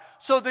God,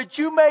 so that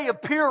you may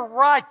appear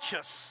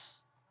righteous?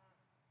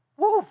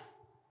 Woo!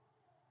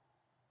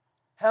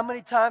 How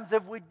many times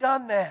have we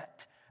done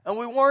that? And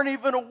we weren't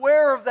even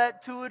aware of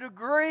that to a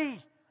degree.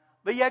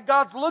 But yet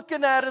God's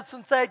looking at us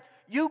and saying,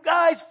 you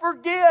guys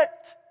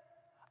forget.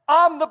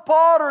 I'm the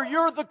potter,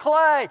 you're the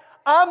clay.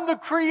 I'm the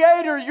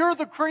creator, you're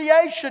the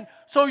creation.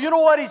 So you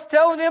know what he's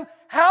telling him?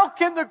 How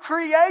can the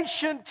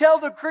creation tell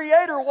the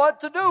creator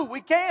what to do?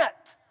 We can't.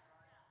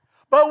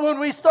 But when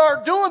we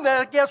start doing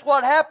that, guess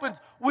what happens?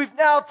 We've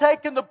now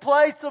taken the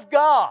place of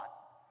God.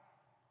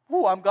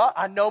 Ooh, I'm God.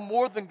 I know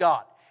more than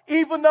God.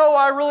 Even though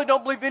I really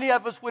don't believe any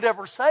of us would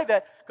ever say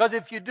that, because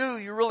if you do,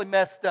 you're really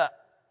messed up.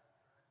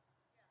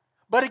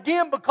 But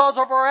again, because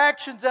of our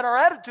actions and our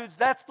attitudes,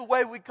 that's the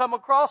way we come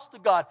across to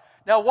God.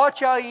 Now watch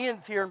how he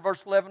ends here in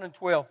verse 11 and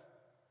 12.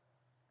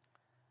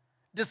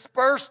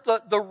 Disperse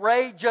the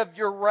rage of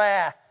your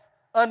wrath.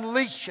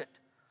 Unleash it.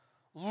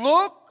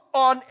 Look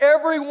on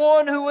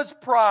everyone who is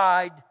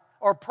proud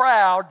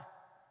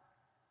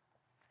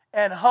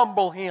and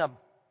humble him.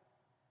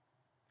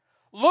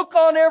 Look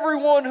on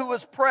everyone who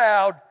is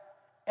proud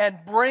and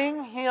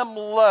bring him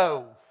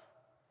low.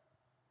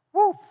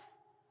 Woo!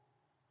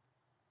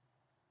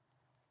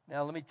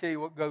 Now let me tell you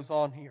what goes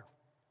on here.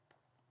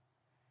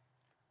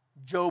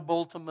 Job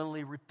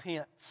ultimately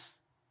repents.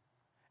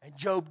 And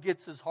Job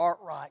gets his heart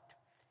right.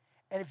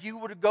 And if you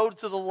were to go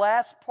to the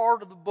last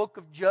part of the book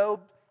of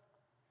Job,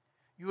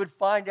 you would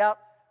find out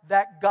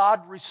that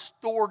God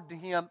restored to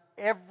him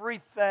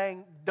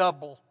everything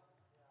double.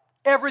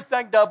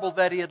 Everything double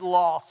that he had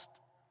lost.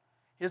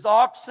 His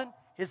oxen,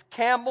 his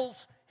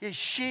camels, his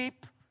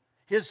sheep,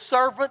 his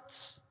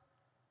servants.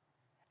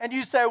 And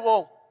you say,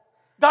 well,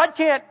 God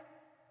can't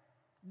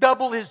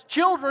double his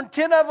children.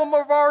 10 of them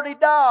have already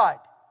died.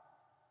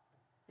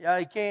 Yeah,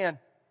 He can.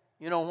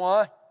 You know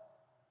why?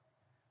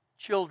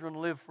 Children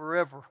live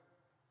forever.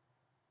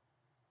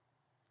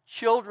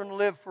 Children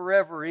live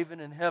forever, even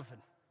in heaven.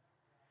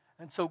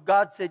 And so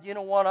God said, you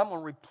know what? I'm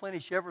going to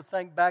replenish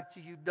everything back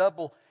to you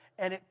double.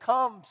 And it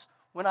comes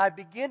when I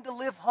begin to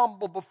live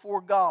humble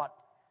before God.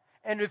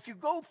 And if you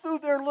go through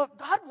there and look,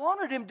 God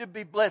wanted him to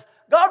be blessed.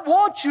 God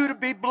wants you to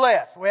be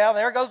blessed. Well,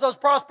 there goes those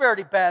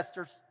prosperity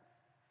pastors.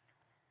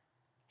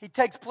 He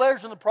takes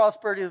pleasure in the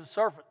prosperity of the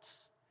servants.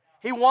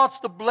 He wants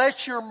to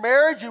bless your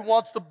marriage. He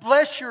wants to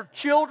bless your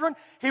children.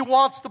 He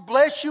wants to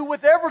bless you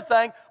with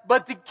everything.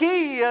 But the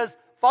key is,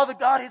 Father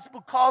God, it's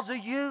because of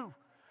you.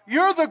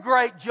 You're the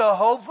great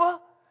Jehovah.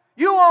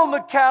 You own the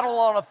cattle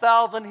on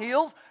 1,000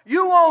 hills.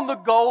 You own the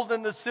gold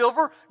and the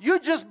silver. You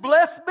just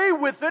bless me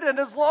with it. And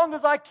as long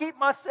as I keep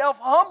myself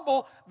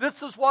humble,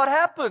 this is what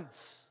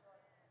happens.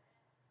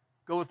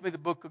 Go with me to the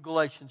book of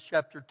Galatians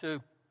chapter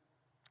 2.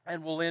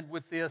 And we'll end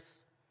with this.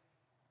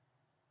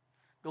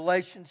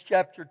 Galatians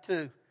chapter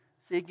 2.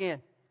 See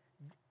again,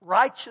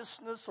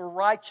 righteousness or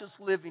righteous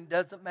living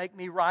doesn't make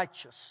me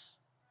righteous.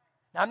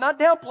 Now I'm not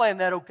downplaying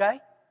that, okay?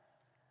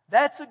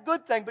 That's a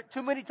good thing, but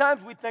too many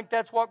times we think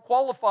that's what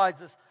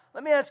qualifies us.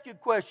 Let me ask you a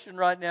question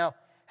right now.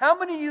 How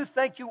many of you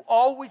think you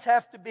always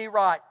have to be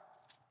right?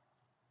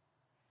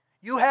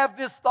 You have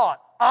this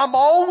thought, I'm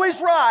always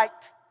right,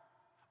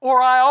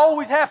 or I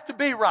always have to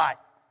be right.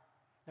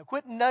 Now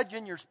quit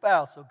nudging your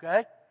spouse,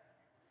 okay?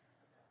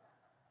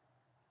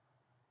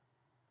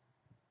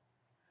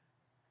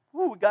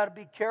 Ooh, we got to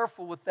be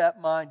careful with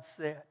that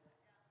mindset.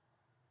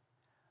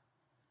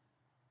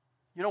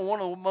 You know, one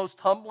of the most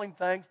humbling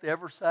things to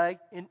ever say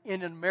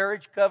in a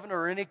marriage covenant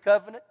or any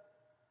covenant,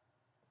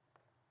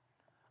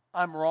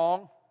 I'm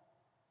wrong.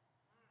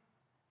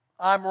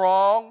 I'm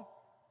wrong.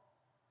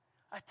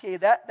 I tell you,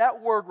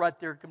 that word right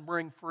there can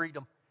bring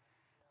freedom.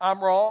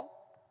 I'm wrong.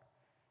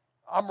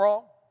 I'm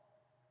wrong.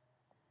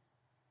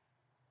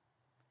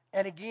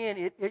 And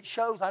again, it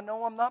shows I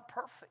know I'm not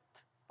perfect.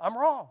 I'm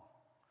wrong.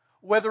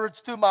 Whether it's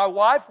to my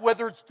wife,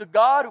 whether it's to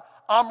God,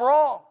 I'm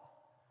wrong.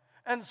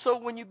 And so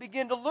when you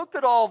begin to look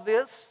at all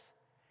this,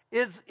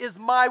 is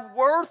my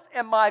worth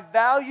and my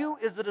value,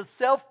 is it a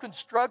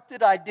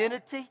self-constructed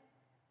identity?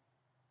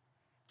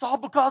 It's all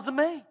because of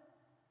me.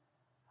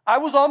 I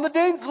was on the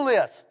dean's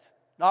list.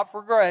 Not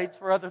for grades,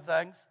 for other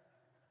things.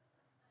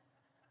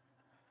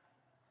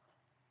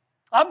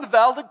 I'm the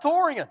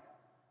valedictorian.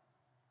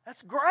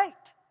 That's great.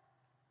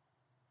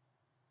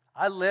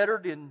 I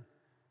lettered in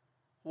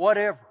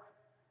whatever.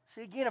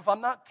 See, again, if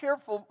I'm not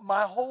careful,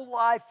 my whole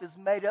life is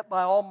made up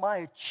by all my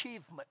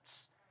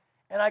achievements.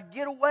 And I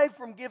get away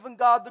from giving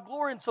God the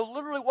glory. And so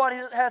literally what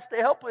has to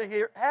happen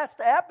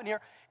here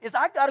is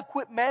I got to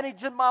quit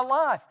managing my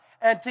life.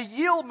 And to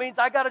yield means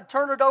I got to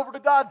turn it over to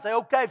God and say,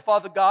 okay,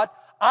 Father God,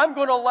 I'm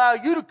going to allow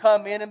you to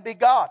come in and be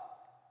God.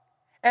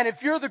 And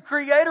if you're the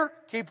creator,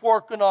 keep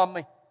working on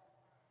me.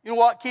 You know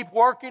what keep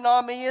working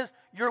on me is?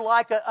 You're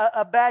like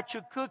a batch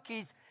of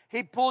cookies.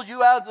 He pulls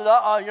you out and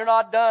says, you're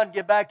not done.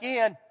 Get back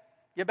in.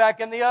 Get back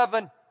in the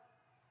oven.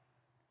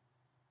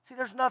 See,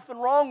 there's nothing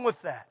wrong with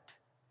that.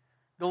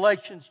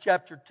 Galatians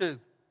chapter 2,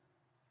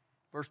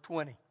 verse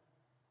 20.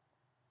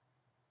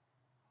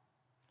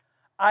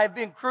 I have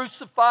been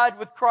crucified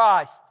with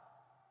Christ.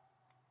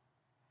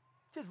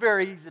 It's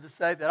very easy to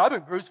say that. I've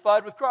been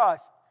crucified with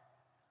Christ.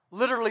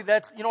 Literally,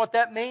 you know what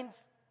that means?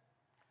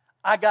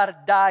 I got to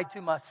die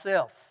to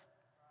myself.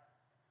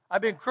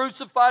 I've been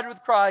crucified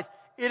with Christ.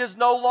 It is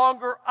no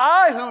longer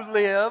I who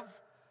live,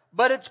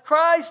 but it's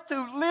Christ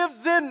who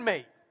lives in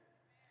me.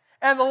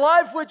 And the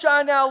life which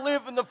I now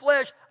live in the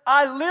flesh,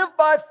 I live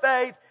by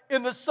faith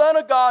in the Son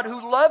of God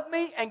who loved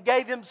me and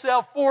gave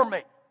himself for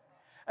me.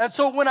 And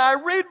so when I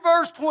read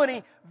verse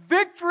 20,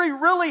 victory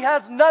really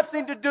has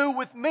nothing to do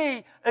with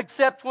me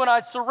except when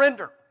I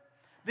surrender.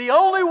 The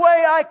only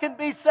way I can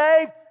be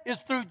saved is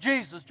through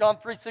Jesus, John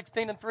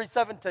 3:16 and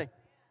 3:17.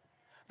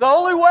 The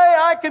only way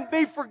I can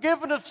be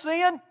forgiven of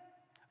sin,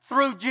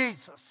 through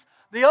Jesus.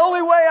 The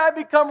only way I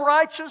become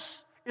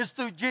righteous is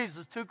through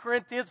Jesus, 2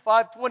 Corinthians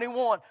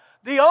 5:21.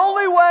 The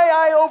only way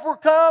I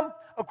overcome,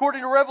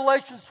 according to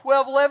Revelation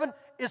 12:11,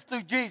 is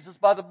through Jesus,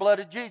 by the blood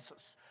of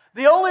Jesus.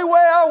 The only way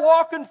I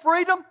walk in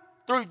freedom,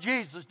 through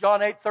Jesus,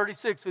 John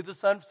 8:36, who the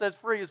Son sets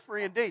free is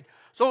free indeed.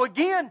 So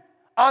again,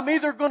 I'm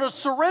either going to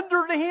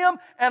surrender to Him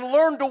and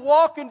learn to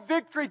walk in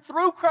victory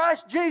through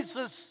Christ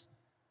Jesus,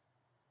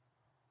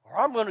 or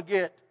I'm going to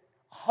get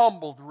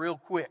humbled real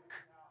quick.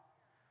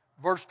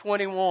 Verse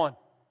 21.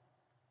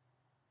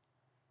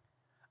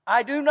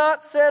 I do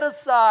not set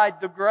aside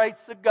the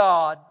grace of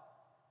God,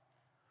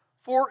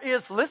 for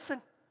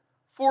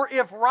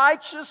if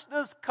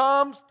righteousness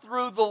comes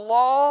through the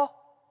law,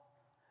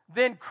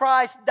 then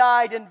Christ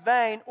died in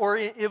vain, or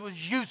it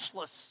was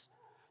useless.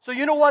 So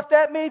you know what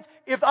that means?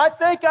 If I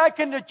think I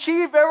can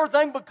achieve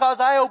everything because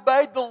I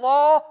obeyed the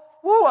law,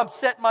 I'm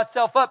setting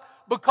myself up,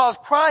 because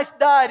Christ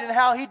died and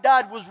how He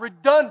died was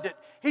redundant.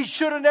 He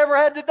should have never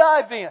had to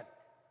die then.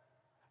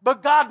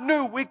 But God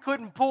knew we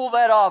couldn't pull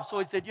that off. So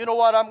He said, you know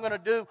what I'm going to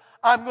do?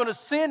 I'm going to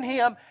send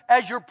Him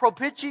as your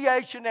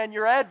propitiation and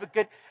your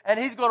advocate. And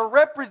He's going to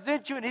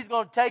represent you and He's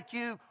going to take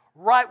you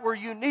right where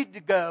you need to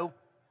go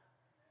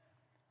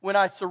when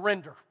I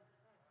surrender.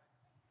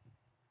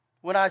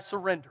 When I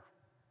surrender.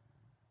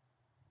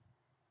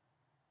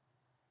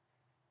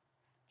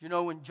 You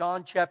know, in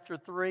John chapter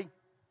 3,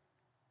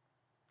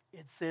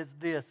 it says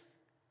this.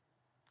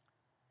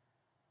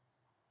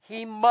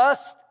 He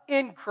must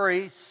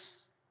increase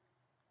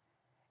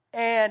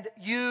and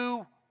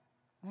you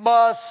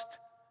must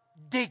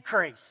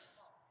decrease.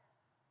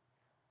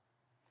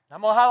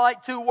 I'm going to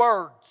highlight 2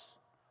 words.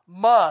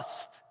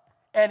 Must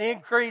and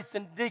increase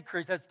and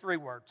decrease. That's 3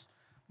 words.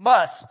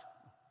 Must.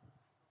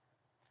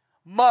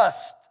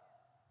 Must.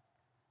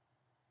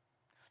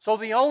 So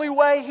the only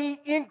way He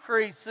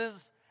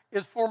increases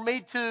is for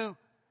me to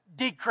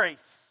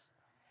decrease.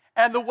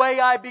 And the way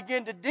I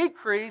begin to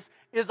decrease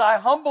is I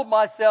humble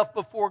myself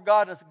before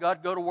God and say,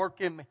 God, go to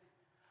work in me.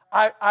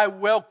 I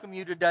welcome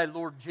you today,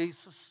 Lord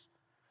Jesus.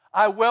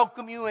 I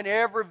welcome you in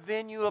every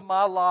venue of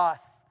my life.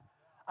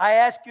 I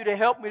ask you to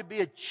help me to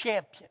be a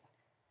champion.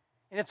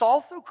 And it's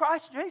all through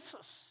Christ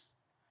Jesus.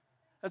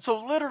 And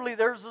so literally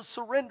there's a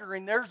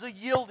surrendering, there's a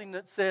yielding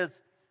that says,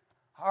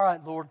 all right,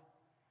 Lord,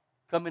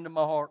 come into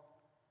my heart.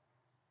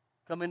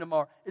 Come into my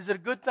heart. Is it a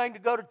good thing to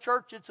go to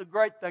church? It's a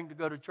great thing to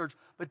go to church.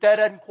 But that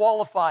doesn't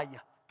qualify you,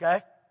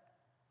 okay?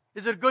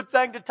 Is it a good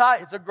thing to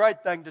tithe? It's a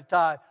great thing to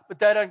tithe. But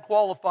that doesn't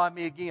qualify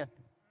me again.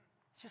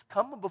 It's just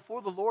coming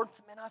before the Lord and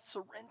saying, man, I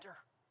surrender.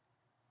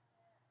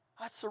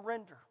 I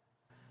surrender.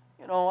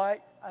 You know, I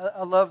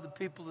love the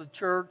people of the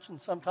church, and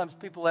sometimes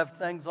people have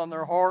things on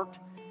their heart.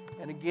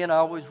 And again, I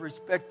always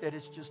respect that.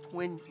 It's just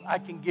when I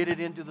can get it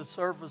into the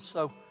service.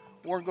 So,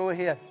 Warren, go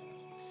ahead.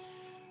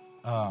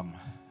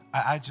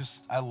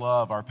 I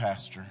love our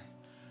pastor.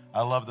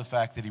 I love the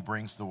fact that he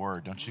brings the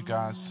word. Don't you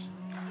guys?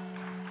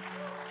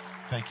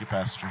 Thank you,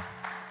 Pastor.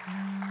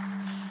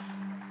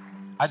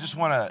 I just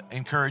want to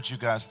encourage you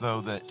guys,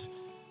 though, that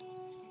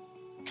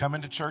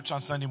coming to church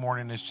on Sunday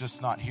morning is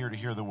just not here to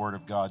hear the word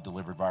of God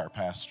delivered by our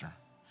pastor.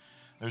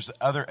 There's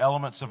other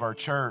elements of our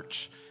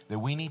church that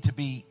we need to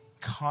be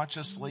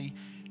consciously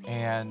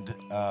and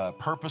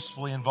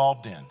purposefully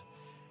involved in.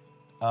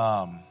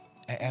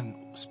 And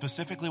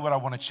specifically what I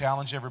want to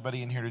challenge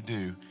everybody in here to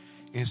do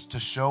is to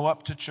show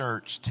up to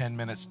church 10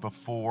 minutes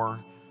before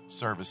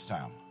service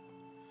time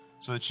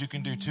so that you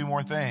can do 2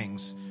 more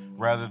things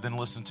rather than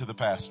listen to the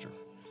pastor.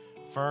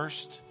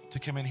 First, to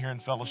come in here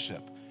and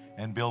fellowship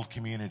and build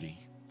community.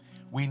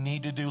 We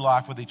need to do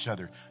life with each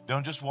other.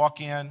 Don't just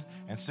walk in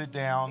and sit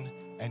down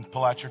and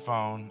pull out your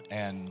phone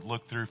and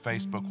look through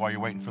Facebook while you're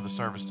waiting for the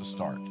service to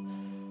start.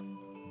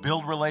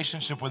 Build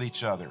relationship with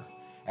each other.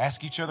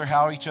 Ask each other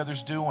how each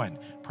other's doing.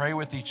 Pray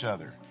with each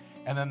other.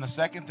 And then the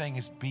second thing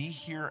is be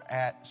here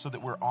so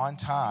that we're on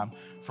time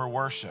for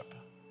worship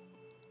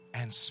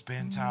and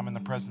spend time in the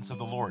presence of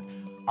the Lord.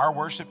 Our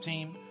worship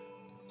team,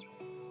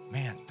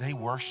 man, they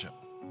worship.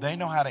 They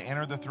know how to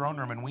enter the throne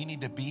room, and we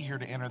need to be here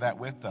to enter that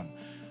with them.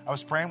 I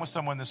was praying with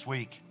someone this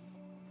week,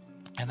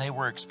 and they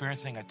were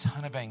experiencing a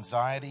ton of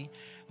anxiety.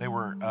 They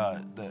were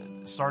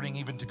starting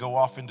even to go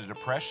off into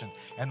depression.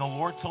 And the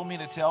Lord told me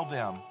to tell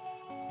them,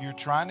 you're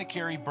trying to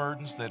carry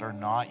burdens that are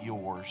not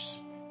yours.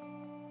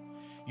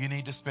 You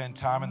need to spend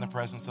time in the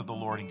presence of the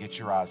Lord and get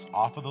your eyes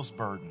off of those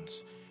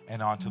burdens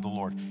and onto the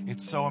Lord.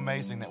 It's so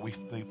amazing that we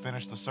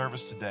finished the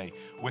service today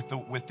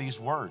with these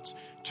words.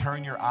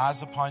 Turn your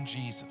eyes upon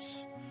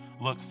Jesus.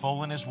 Look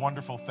full in His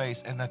wonderful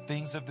face, and the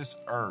things of this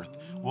earth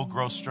will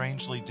grow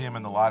strangely dim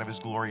in the light of His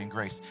glory and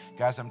grace.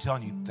 Guys, I'm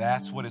telling you,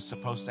 that's what is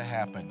supposed to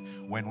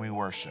happen when we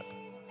worship.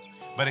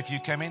 But if you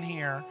come in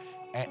here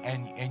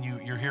and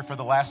you're here for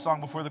the last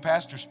song before the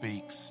pastor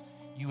speaks,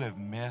 you have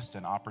missed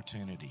an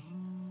opportunity.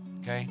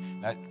 Okay?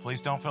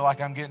 Please don't feel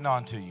like I'm getting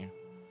on to you.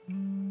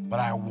 But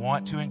I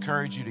want to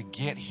encourage you to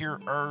get here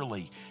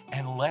early,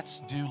 and let's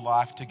do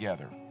life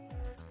together.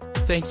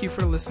 Thank you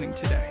for listening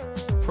today.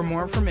 For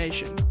more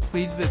information,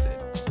 please visit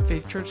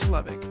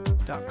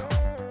faithchurchlubbock.com.